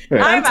ideas.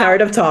 I'm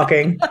tired of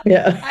talking.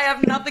 Yeah. I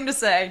have nothing to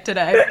say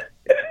today.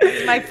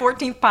 It's my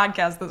 14th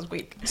podcast this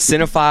week.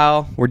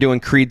 Cinephile, we're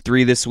doing Creed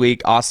 3 this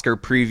week, Oscar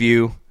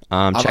preview.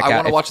 Check I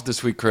want to watch it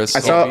this week, Chris. I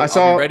saw.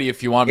 I'll be ready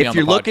if you want me on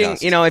the podcast. If you're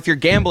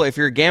looking, if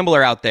you're a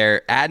gambler out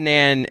there,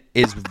 Adnan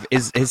is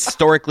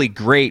historically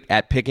great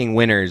at picking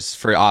winners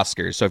for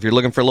Oscars. So if you're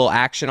looking for a little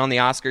action on the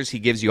Oscars, he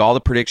gives you all the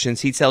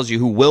predictions. He tells you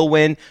who will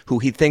win, who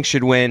he thinks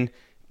should win.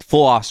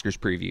 Full Oscars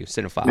preview,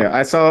 Cinephile. Yeah,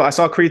 I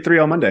saw Creed 3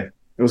 on Monday.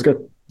 It was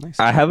good. Nice.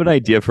 I have an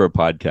idea for a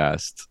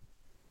podcast.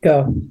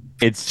 Go.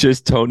 It's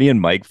just Tony and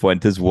Mike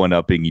Fuentes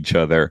one-upping each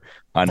other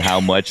on how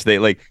much they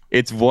like.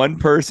 It's one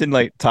person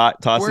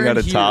tossing out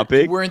a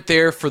topic. You weren't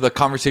there for the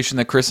conversation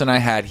that Chris and I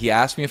had. He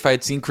asked me if I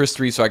had seen Creed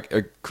 3, so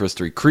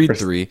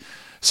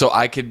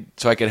I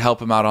could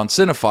help him out on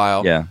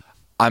Cinephile. Yeah.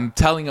 I'm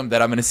telling him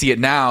that I'm going to see it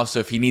now, so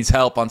if he needs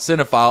help on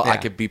Cinephile, I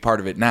could be part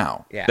of it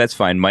now. Yeah. That's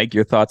fine. Mike,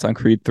 your thoughts on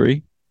Creed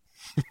 3?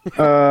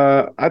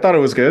 I thought it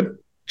was good.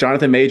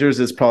 Jonathan Majors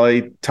is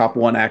probably top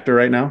 1 actor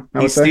right now.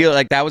 He's still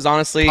like that was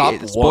honestly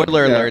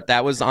spoiler alert.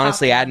 That was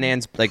honestly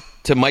Adnan's like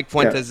to Mike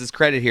Fuentes'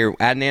 credit here.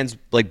 Adnan's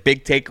like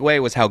big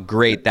takeaway was how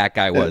great that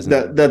guy was.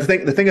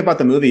 The thing about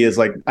the movie is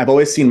like I've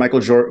always seen Michael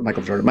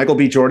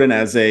B. Jordan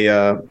as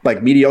a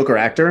like mediocre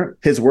actor.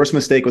 His worst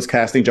mistake was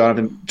casting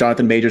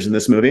Jonathan Majors in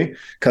this movie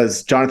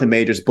because Jonathan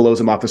Majors blows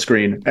him off the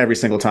screen every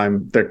single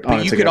time they're on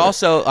it together. Could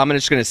also I'm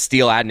just going to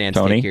steal Adnan's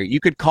take here. You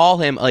could call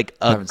him like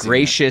a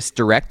gracious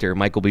director,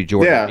 Michael B.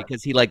 Jordan,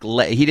 because he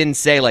he didn't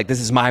say like this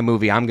is my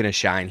movie, I'm going to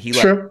shine. He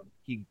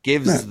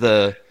gives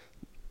the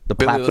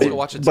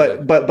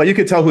platform. But you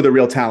could tell who the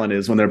real talent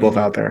is when they're both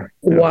out there.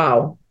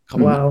 Wow.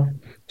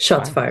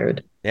 Shots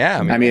fired. Yeah.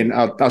 I mean,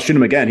 I'll shoot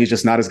him again. He's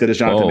just not as good as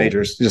Jonathan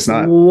Majors. He's just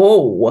not.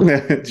 Whoa.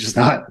 Just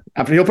not.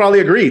 I mean, he'll probably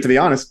agree, to be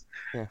honest.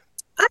 Yeah.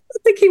 I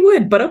don't think he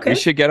would, but okay. You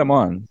should get him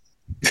on.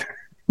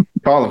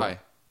 Call him.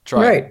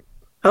 Try. Right.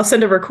 I'll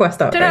send a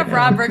request out. Should have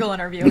Rob Riggle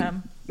interview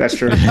him. That's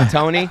true.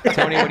 Tony, what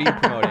are you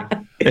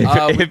promoting?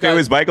 If it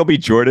was Michael B.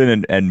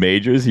 Jordan and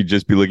Majors, he'd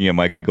just be looking at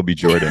Michael B.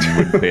 Jordan and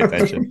wouldn't pay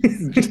attention.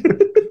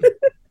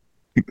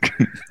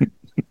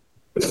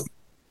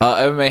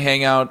 MMA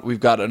Hangout,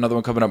 we've got another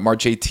one coming up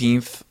March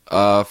 18th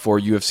for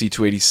UFC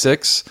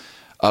 286.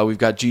 We've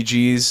got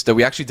GG's that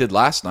we actually did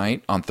last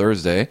night on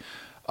Thursday.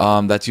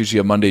 That's usually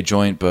a Monday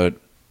joint, but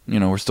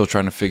we're still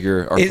trying to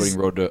figure our footing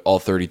road to all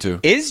 32.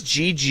 Is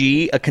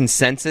GG a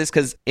consensus?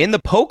 Because in the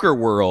poker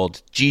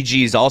world,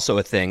 GG is also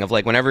a thing of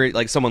like whenever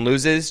like someone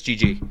loses,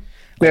 GG.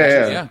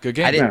 Yeah, good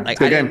game. I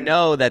didn't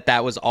know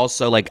that was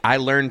also like I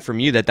learned from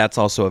you that's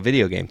also a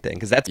video game thing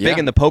because that's big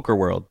in the poker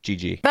world.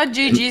 GG. That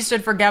GG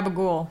stood for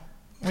Gabagool.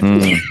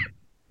 Depending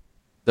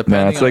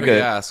on who you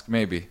ask,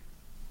 maybe.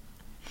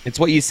 It's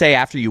what you say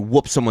after you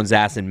whoop someone's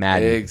ass in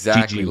Madden.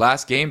 Exactly. GG.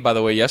 Last game, by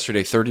the way,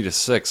 yesterday,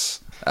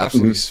 30-6.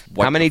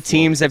 Absolutely. How many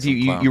teams have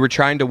you were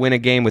trying to win a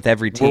game with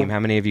every team? How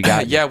many have you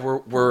got? Yeah,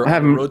 we're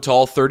on the road to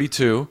all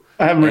 32.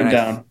 I haven't written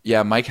down.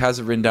 Yeah, Mike has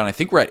it written down. I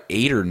think we're at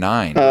 8 or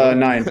 9.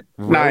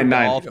 9.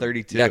 All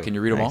 32. Yeah, can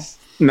you read them all?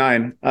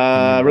 9.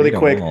 Really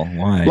quick.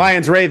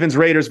 Lions, Ravens,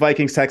 Raiders,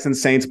 Vikings,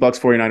 Texans, Saints, Bucks,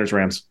 49ers,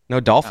 Rams. No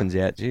Dolphins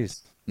yet.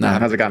 Jeez. No,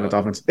 hasn't gotten the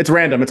Dolphins. It's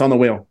random. It's on the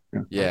wheel.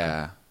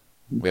 Yeah.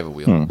 We have a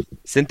wheel.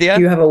 Cynthia?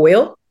 Do you have a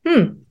wheel?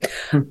 No,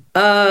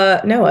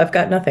 I've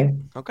got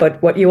nothing. Okay.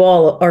 But what you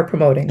all are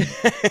promoting.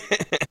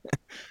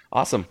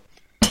 Awesome.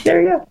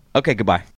 There you go. Okay, goodbye.